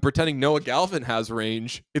 I'm pretending Noah Galvin has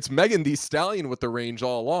range. It's Megan Thee Stallion with the range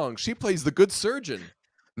all along. She plays the good surgeon.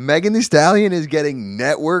 Megan Thee Stallion is getting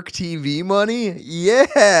network TV money?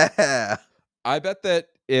 Yeah. I bet that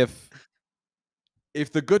if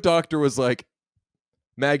The Good Doctor was like,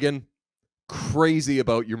 Megan, crazy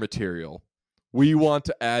about your material. We want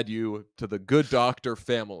to add you to the Good Doctor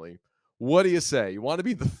family. What do you say? You want to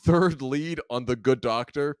be the third lead on The Good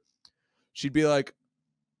Doctor? She'd be like,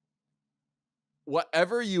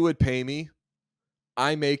 whatever you would pay me,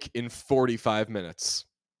 I make in 45 minutes.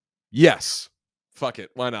 Yes. Fuck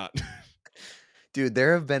it. Why not? Dude,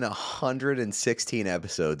 there have been 116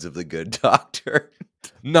 episodes of The Good Doctor.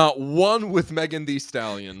 Not one with Megan Thee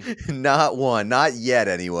Stallion. Not one. Not yet,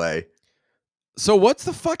 anyway. So what's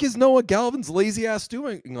the fuck is Noah Galvin's lazy ass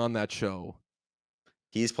doing on that show?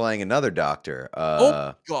 He's playing another doctor.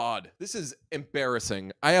 Oh, God. This is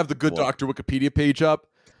embarrassing. I have the Good Doctor Wikipedia page up.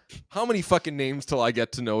 How many fucking names till I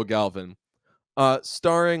get to Noah Galvin?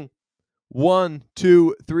 Starring 1,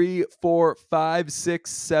 2, 3, 4, 5,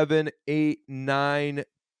 6, 7, 8, 9,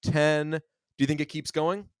 10. Do you think it keeps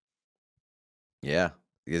going? Yeah.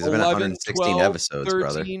 There's been 116 episodes,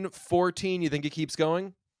 13, brother. 14. You think it keeps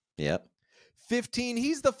going? Yep. 15.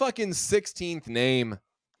 He's the fucking 16th name.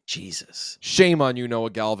 Jesus. Shame on you, Noah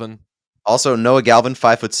Galvin. Also, Noah Galvin,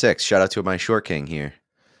 5'6". Shout out to my short king here.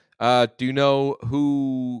 Do you know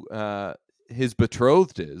who his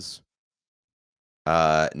betrothed is?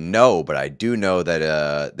 No, but I do know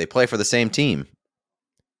that they play for the same team.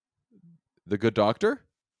 The Good Doctor?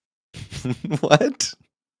 What?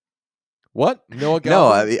 What? Noah Galvin? No,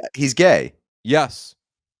 I mean, he's gay. Yes.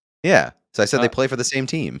 Yeah. So I said they play for the same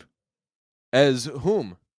team. As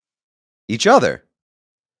whom? Each other.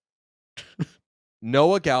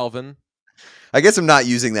 Noah Galvin. I guess I'm not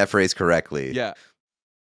using that phrase correctly. Yeah.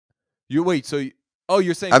 You wait. So,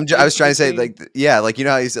 you're saying? I was trying to say, like, yeah, like, you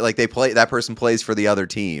know how you say, like, that person plays for the other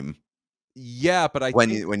team. Yeah, but I when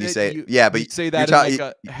think you that say but you say that in like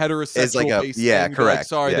a heterosexual it's like a based yeah, thing, correct. Like,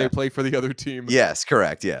 sorry, yeah. they play for the other team. Yes,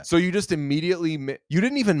 correct. Yeah. So you just immediately you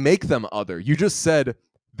didn't even make them other. You just said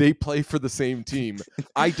they play for the same team.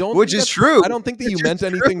 I don't. Which is true. I don't think that you meant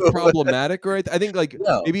anything problematic, right? I think like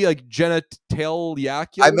maybe like genitalia.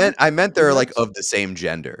 I meant they're like of the same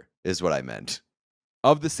gender is what I meant.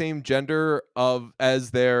 Of the same gender as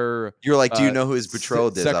their. You're like, do you know who his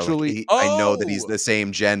betrothed is? Sexually, I know that he's the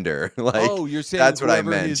same gender. Like, you're saying that's what I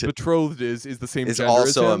meant. His betrothed is the same is gender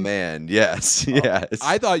also as a him? man. Yes, yes.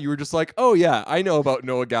 I thought you were just like, oh yeah, I know about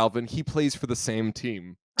Noah Galvin. He plays for the same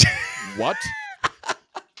team. What?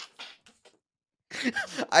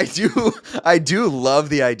 I do love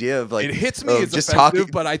the idea of like it hits me as just offensive,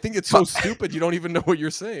 but I think it's so stupid you don't even know what you're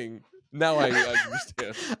saying. Now I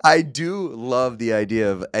understand. I do love the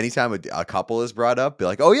idea of anytime a couple is brought up, be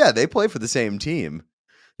like, oh yeah, they play for the same team.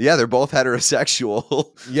 Yeah, they're both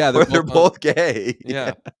heterosexual. Yeah, they're both gay.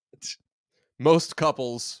 Yeah. Most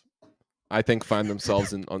couples, I think, find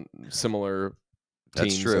themselves on similar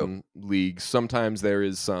teams and leagues. Sometimes there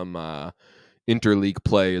is some interleague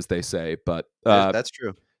play, as they say, but that's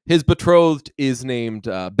true. His betrothed is named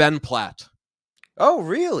Ben Platt. Oh,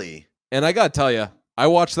 really? And I gotta tell you, I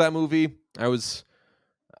watched that movie. I was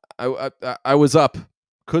up,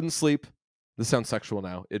 couldn't sleep. This sounds sexual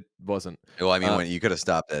now. It wasn't. Well, I mean, when you could have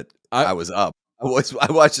stopped it. I was up.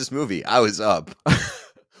 I watched this movie. I was up.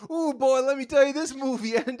 Oh boy, let me tell you, this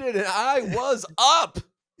movie ended and I was up.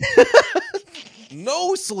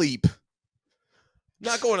 No sleep.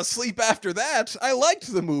 Not going to sleep after that. I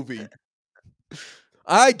liked the movie.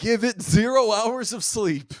 I give it 0 hours of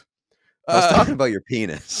sleep. I was talking about your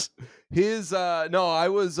penis. His no, I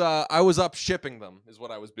was up shipping them is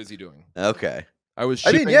what I was busy doing. Okay. I was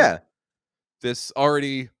I shipping mean, yeah. this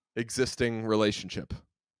already existing relationship.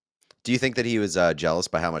 Do you think that he was jealous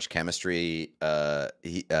by how much chemistry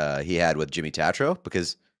he had with Jimmy Tatro?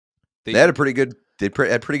 Because they had a pretty good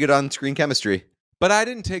had pretty good on-screen chemistry. But I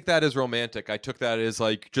didn't take that as romantic. I took that as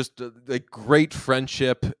like just a great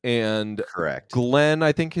friendship. And Correct. Glenn,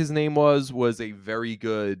 I think his name was a very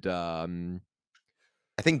good. I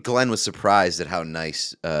think Glenn was surprised at how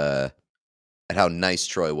nice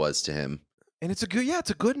Troy was to him. And it's a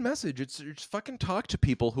good message. It's fucking talk to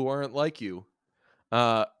people who aren't like you.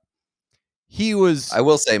 He was. I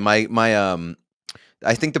will say my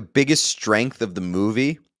I think the biggest strength of the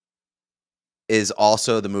movie is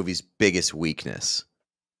also the movie's biggest weakness,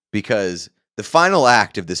 because the final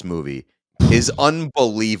act of this movie is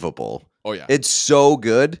unbelievable. Oh yeah, it's so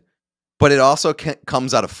good, but it also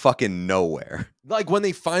comes out of fucking nowhere. Like when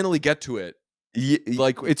they finally get to it,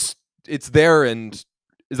 like it's there, and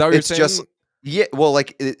is that what you're saying? Just well,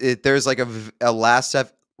 like there's like a last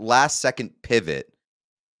second pivot,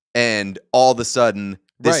 and all of a sudden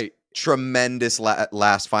this tremendous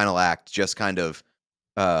last final act just kind of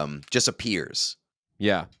just appears.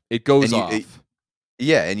 Yeah, it goes off.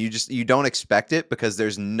 And you don't expect it because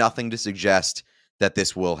there's nothing to suggest that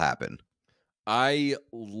this will happen. I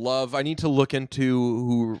need to look into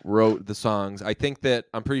who wrote the songs. I'm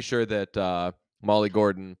pretty sure that Molly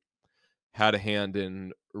Gordon had a hand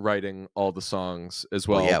in writing all the songs as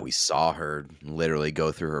well. Yeah, we saw her literally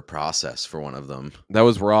go through her process for one of them. That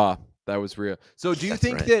was raw. That was real. So do you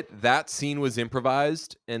think that scene was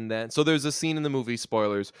improvised? And then, so there's a scene in the movie,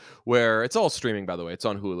 spoilers, where it's all streaming, by the way, it's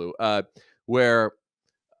on Hulu, where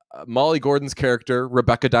Molly Gordon's character,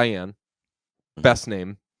 Rebecca Diane, best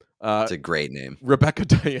name. It's a great name. Rebecca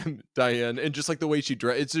Diane, and just like the way she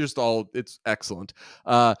dressed, it's excellent.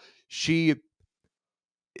 She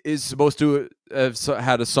is supposed to have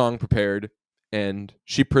had a song prepared, and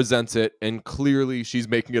she presents it, and clearly she's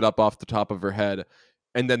making it up off the top of her head.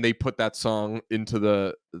 And then they put that song into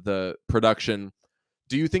the production.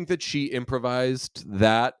 Do you think that she improvised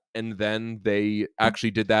that, and then they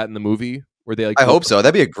actually did that in the movie? Where they like? I hope so.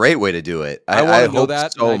 That'd be a great way to do it. I hope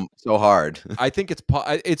that so hard. I think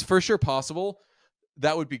it's for sure possible.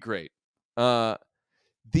 That would be great. But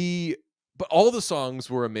all the songs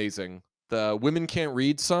were amazing. The "Women Can't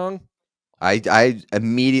Read" song. I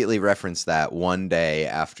immediately referenced that one day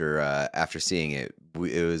after seeing it.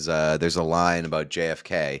 It was there's a line about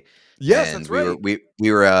JFK. Yes, that's right.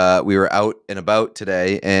 We were out and about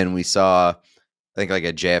today, and we saw, I think, like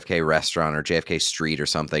a JFK restaurant or JFK Street or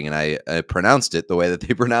something, and I pronounced it the way that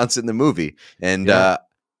they pronounce it in the movie, and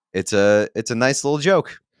it's a nice little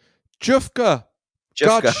joke. Jufka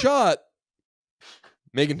got shot.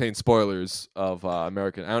 May contain spoilers of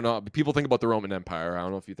American. I don't know. People think about the Roman Empire. I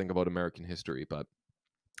don't know if you think about American history, but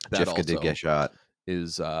that Jifka did get shot.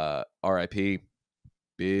 Is R.I.P.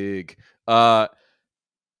 Big. Man,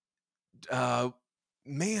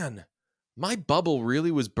 my bubble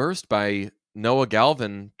really was burst by Noah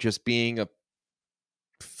Galvin just being a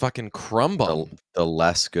fucking crumb bum. The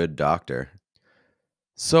less good doctor.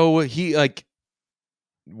 So he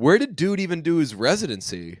where did dude even do his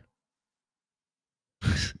residency?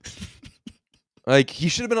 Like, he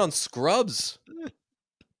should have been on Scrubs.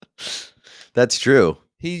 That's true.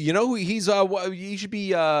 He should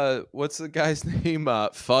be what's the guy's name?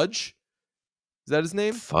 Fudge? Is that his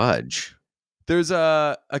name? Fudge. There's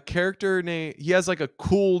a character name. He has like a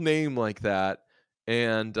cool name like that,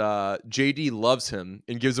 and JD loves him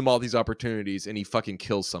and gives him all these opportunities, and he fucking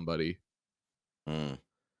kills somebody. I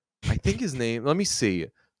think his name. Let me see.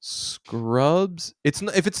 Scrubs.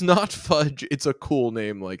 If it's not Fudge, it's a cool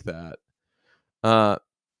name like that.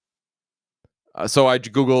 So I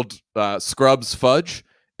googled Scrubs Fudge,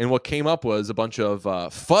 and what came up was a bunch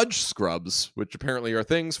of fudge scrubs, which apparently are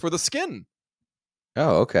things for the skin.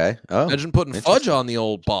 Oh, okay. Oh, imagine putting fudge on the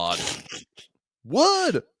old bod.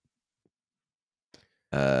 Would.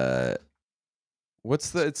 What's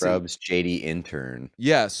the Scrubs JD intern?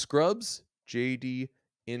 Yeah, Scrubs JD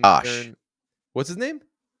intern. Josh. What's his name?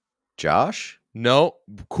 Josh? No,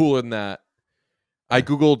 cooler than that. I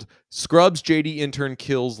googled Scrubs JD intern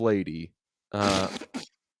kills lady.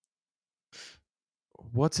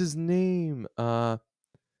 What's his name? I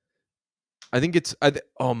think it's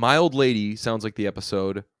My Old Lady sounds like the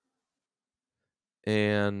episode.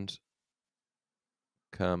 And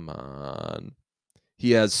come on.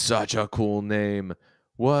 He has such a cool name.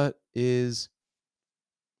 We're going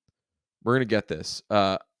to get this.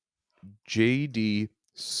 JD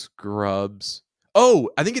Scrubs. Oh,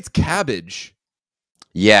 I think it's Cabbage.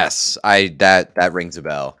 Yes, that rings a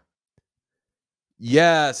bell.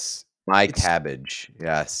 Yes. My It's Cabbage.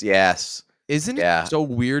 Yes, yes. Isn't it Yeah, so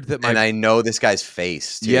weird that and my I know this guy's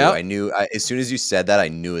face too. Yep. I knew as soon as you said that, I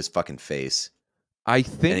knew his fucking face, I and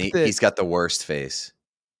think that he's got the worst face.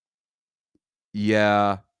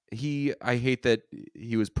 yeah, I hate that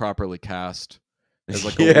he was properly cast as,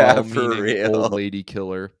 like, a Yeah, for well-meaning old real. lady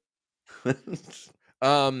killer.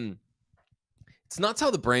 Um, it's nuts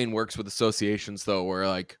how the brain works with associations, though, where,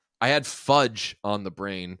 like, I had fudge on the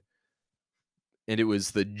brain, and it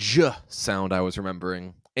was the "j" sound I was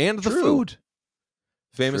remembering, and the True, food.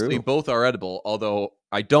 Famously, true. both are edible, although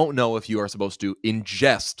I don't know if you are supposed to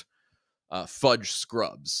ingest, fudge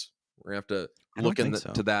scrubs. We're gonna have to I don't look think so.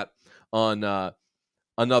 into that on,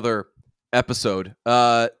 another episode.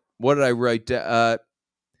 What did I write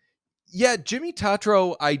yeah, Jimmy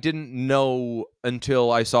Tatro, I didn't know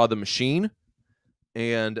until I saw The Machine,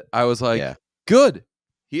 and I was Yeah. like, "Good."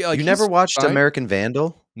 You never He's watched fine. American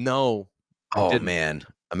Vandal? No, I Oh, didn't. man.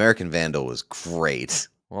 American Vandal was great.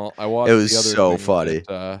 Well, I It watched was the other so thing funny.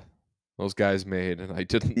 that, those guys made, and I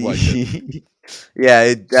didn't like it.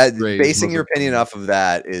 Yeah, that Strays basing was your a opinion thing. off of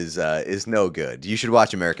that is no good. You should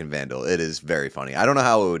watch American Vandal. It is very funny. I don't know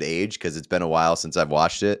how it would age because it's been a while since I've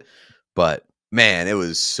watched it, but man, it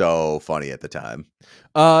was so funny at the time.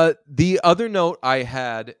 The other note I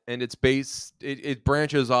had, and it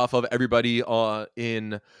branches off of everybody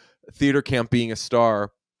in theater camp being a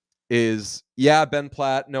star, is Ben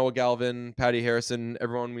Platt, Noah Galvin, Patty Harrison,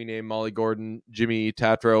 everyone we named, Molly Gordon, Jimmy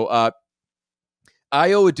Tatro,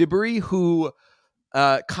 Io Adibari, who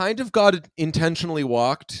kind of got intentionally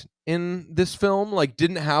walked in this film, like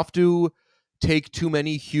didn't have to take too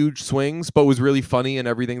many huge swings, but was really funny in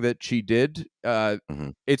everything that she did.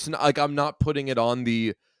 Mhm. It's not like I'm not putting it on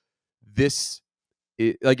this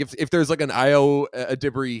like if there's like an Io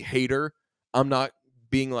Adibari hater, I'm not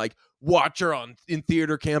being like watch her on in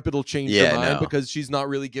theater camp, it'll change your Yeah, mind, no. because she's not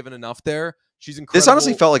really given enough there. She's This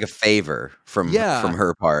honestly incredible. felt like a favor Yeah. from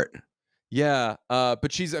her part. Yeah,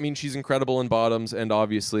 but she's incredible in Bottoms, and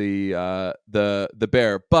obviously the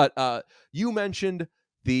bear. But you mentioned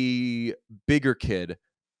the bigger kid.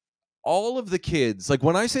 All of the kids, like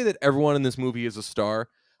when I say that everyone in this movie is a star,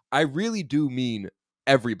 I really do mean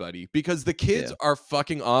everybody, because the kids Yeah. are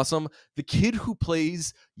fucking awesome. The kid who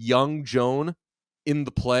plays young Joan in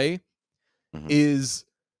the play Mhm. is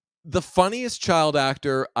the funniest child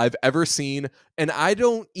actor I've ever seen, and I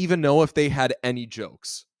don't even know if they had any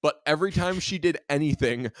jokes. But every time she did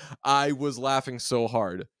anything, I was laughing so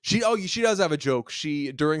hard. She does have a joke.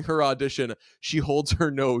 She during her audition, she holds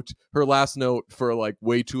her last note for like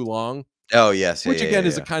way too long, Oh, yes. Yeah, which yeah, again yeah,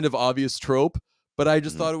 is a yeah. kind of obvious trope, but I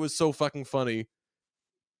just Mhm. thought it was so fucking funny.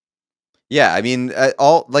 Yeah, I mean,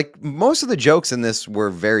 all like most of the jokes in this were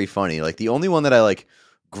very funny. Like the only one that I like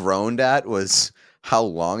groaned at was how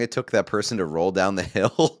long it took that person to roll down the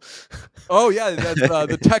hill. Oh yeah, that's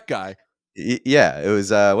the tech guy, Yeah, it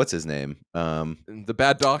was what's his name? the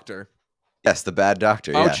bad doctor, Yes, the bad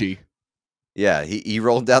doctor. Yeah. Fauci. Yeah, he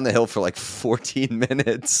rolled down the hill for like 14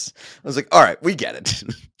 minutes. I was like, "All right, we get it."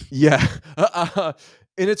 Yeah.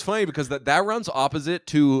 And it's funny because that runs opposite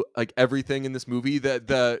to like everything in this movie.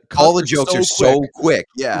 The All cuts the are jokes are so quick. so quick.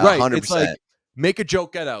 Yeah, Right. It's like 100%. make a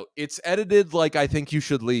joke, get out. It's edited like I Think You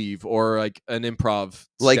Should Leave, or like an improv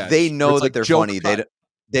Like they sketch where know it's that like they're joke funny. cut.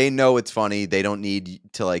 They know it's funny. They don't need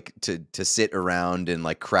to like to sit around and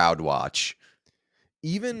like crowd watch.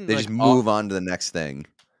 Even They just like move on to the next thing.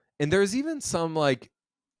 and there's even some like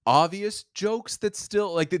obvious jokes that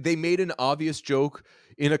still like they made an obvious joke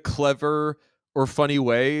in a clever or funny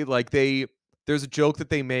way. Like there's a joke that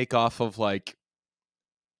they make off of like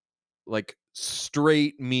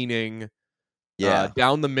straight meaning Yeah.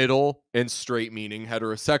 down the middle, and straight meaning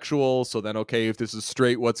heterosexual. So then, okay, if this is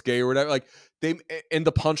straight, what's gay or whatever? Like and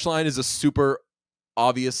the punchline is a super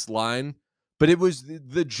obvious line, but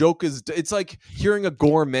the joke is it's like hearing a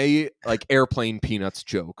gourmet like airplane peanuts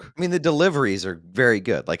joke. I mean, the deliveries are very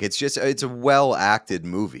good. Like it's a well acted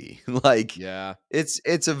movie. Like Yeah,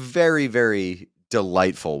 it's a very very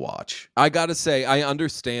delightful watch. I gotta say, I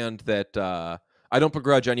understand that. I don't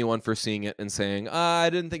begrudge anyone for seeing it and saying, I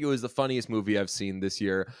didn't think it was the funniest movie I've seen this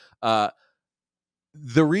year.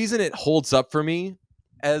 The reason it holds up for me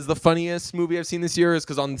as the funniest movie I've seen this year is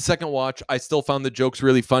because on the second watch, I still found the jokes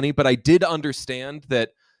really funny, but I did understand that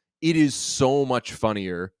it is so much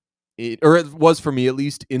funnier. Or it was for me at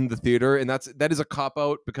least in the theater, and that is a cop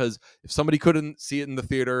out, because if somebody couldn't see it in the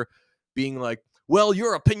theater, being like, well,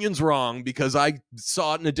 your opinion's wrong because I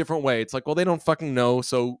saw it in a different way. It's like, well, they don't fucking know,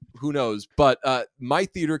 so who knows? But my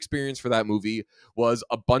theater experience for that movie was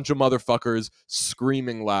a bunch of motherfuckers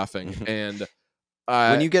screaming, laughing, and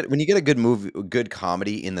when you get a good movie, a good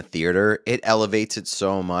comedy in the theater, it elevates it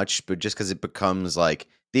so much. But just because it becomes like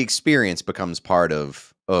the experience becomes part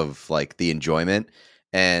of like the enjoyment,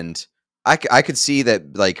 and I could see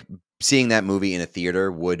that like seeing that movie in a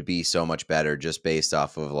theater would be so much better just based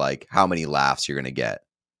off of like how many laughs you're gonna get.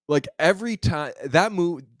 like every time that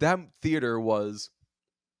theater was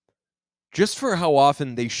just for how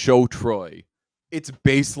often they show Troy, its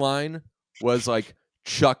baseline was like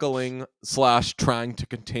chuckling slash trying to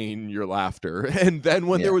contain your laughter. And then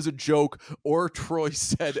when there Yeah. was a joke or Troy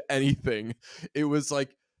said anything, it was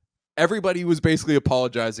like everybody was basically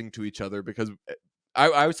apologizing to each other because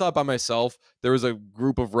I saw it by myself. There was a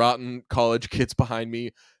group of rotten college kids behind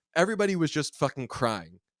me. Everybody was just fucking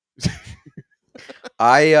crying.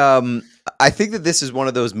 I think that this is one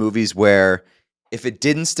of those movies where if it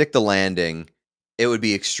didn't stick the landing, it would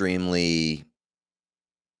be extremely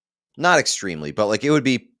not extremely, but like it would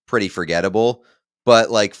be pretty forgettable. But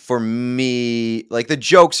like for me, like the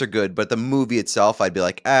jokes are good, but the movie itself, I'd be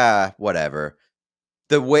like, whatever.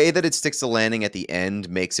 The way that it sticks the landing at the end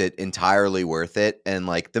makes it entirely worth it. And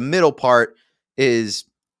like the middle part is,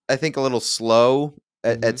 I think, a little slow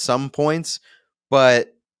at Mhm. some points,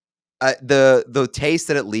 but the taste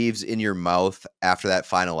that it leaves in your mouth after that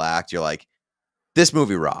final act, you're like, this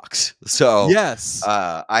movie rocks. So Yes.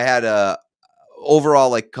 I had a overall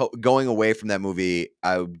like going away from that movie,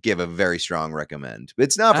 I would give a very strong recommend.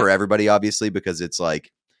 It's not I, for everybody, obviously, because it's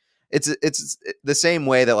like it's the same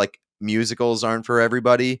way that like musicals aren't for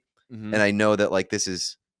everybody. And mhm. I know that like this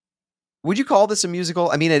is. Would you call this a musical?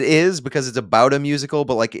 I mean, it is because it's about a musical,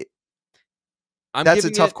 but like I'm that's a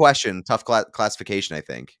giving tough it question, tough classification. I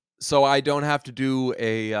think. so I don't have to do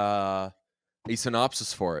a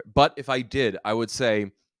synopsis for it. But if I did, I would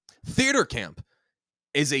say Theater Camp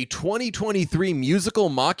is a 2023 musical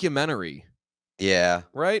mockumentary, Yeah,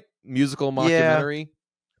 right? Musical yeah, mockumentary.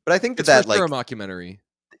 but I think that It's for that sure a like mockumentary,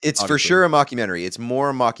 it's for obviously. sure a mockumentary. It's more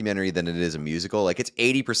a mockumentary than it is a musical. Like it's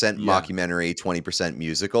 80% Yeah. mockumentary, 20%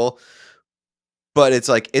 musical. But it's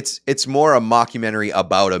like it's more a mockumentary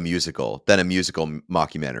about a musical than a musical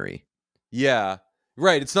mockumentary. Yeah.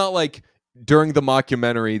 Right. It's not like during the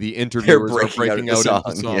mockumentary the They're interviewers are breaking out breaking into out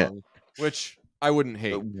into song, yeah. song, which I wouldn't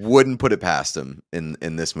hate. Wouldn't put it past them in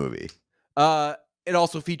this movie. Uh it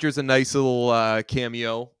also features a nice little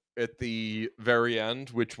cameo at the very end,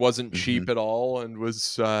 which wasn't cheap Mhm. at all and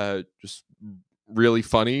was just really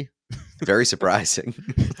funny. Very surprising.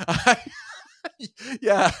 I,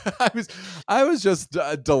 yeah, I was just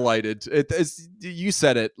delighted. You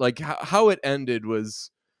said it, like how it ended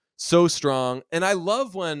was so strong, and I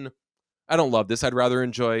love when I don't love this. I'd rather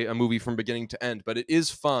enjoy a movie from beginning to end, but it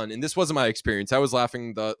is fun. And this wasn't my experience. I was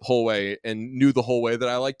laughing the whole way and knew the whole way that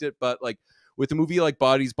I liked it. But like with a movie like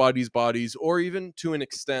Bodies, Bodies, Bodies, or even to an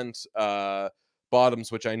extent,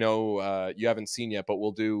 Bottoms, which I know you haven't seen yet, but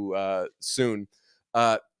we'll do soon.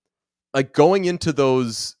 Uh, like going into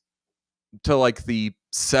those to like the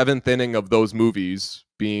seventh inning of those movies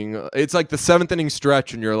being, it's like the seventh inning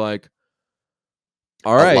stretch, and you're like,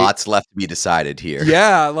 all A right, lot's left to be decided here.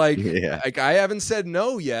 yeah, Yeah. like I haven't said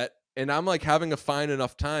no yet, and I'm like having a fine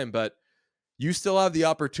enough time, but you still have the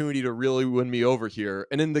opportunity to really win me over here.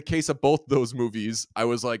 And in the case of both those movies, I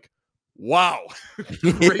was like, wow,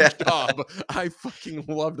 great Yeah. job. I fucking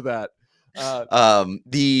loved that.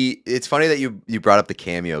 It's funny that you brought up the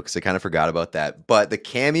cameo because I kind of forgot about that. But the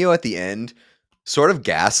cameo at the end sort of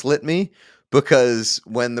gaslit me because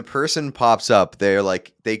when the person pops up, they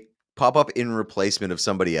pop up in replacement of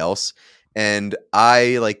somebody else, and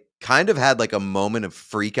I like kind of had like a moment of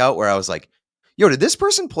freak out where I was like, "Yo, did this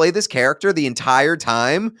person play this character the entire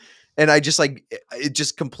time?" And I just like it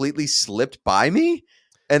just completely slipped by me.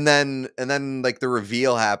 And then like the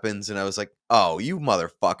reveal happens, and I was like, "Oh, you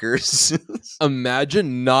motherfuckers!"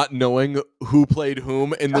 Imagine not knowing who played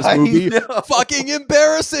whom in this I movie. know. Fucking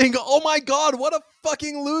embarrassing. Oh my God, what a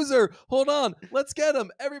fucking loser. Hold on. Let's get him.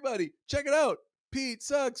 Everybody, check it out. Pete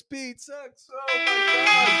sucks. Pete sucks. Oh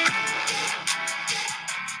my God.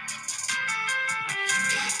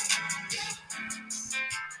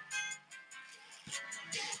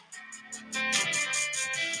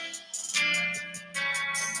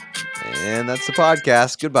 And that's the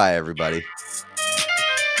podcast. Goodbye, everybody.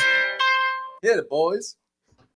 Hit it, boys.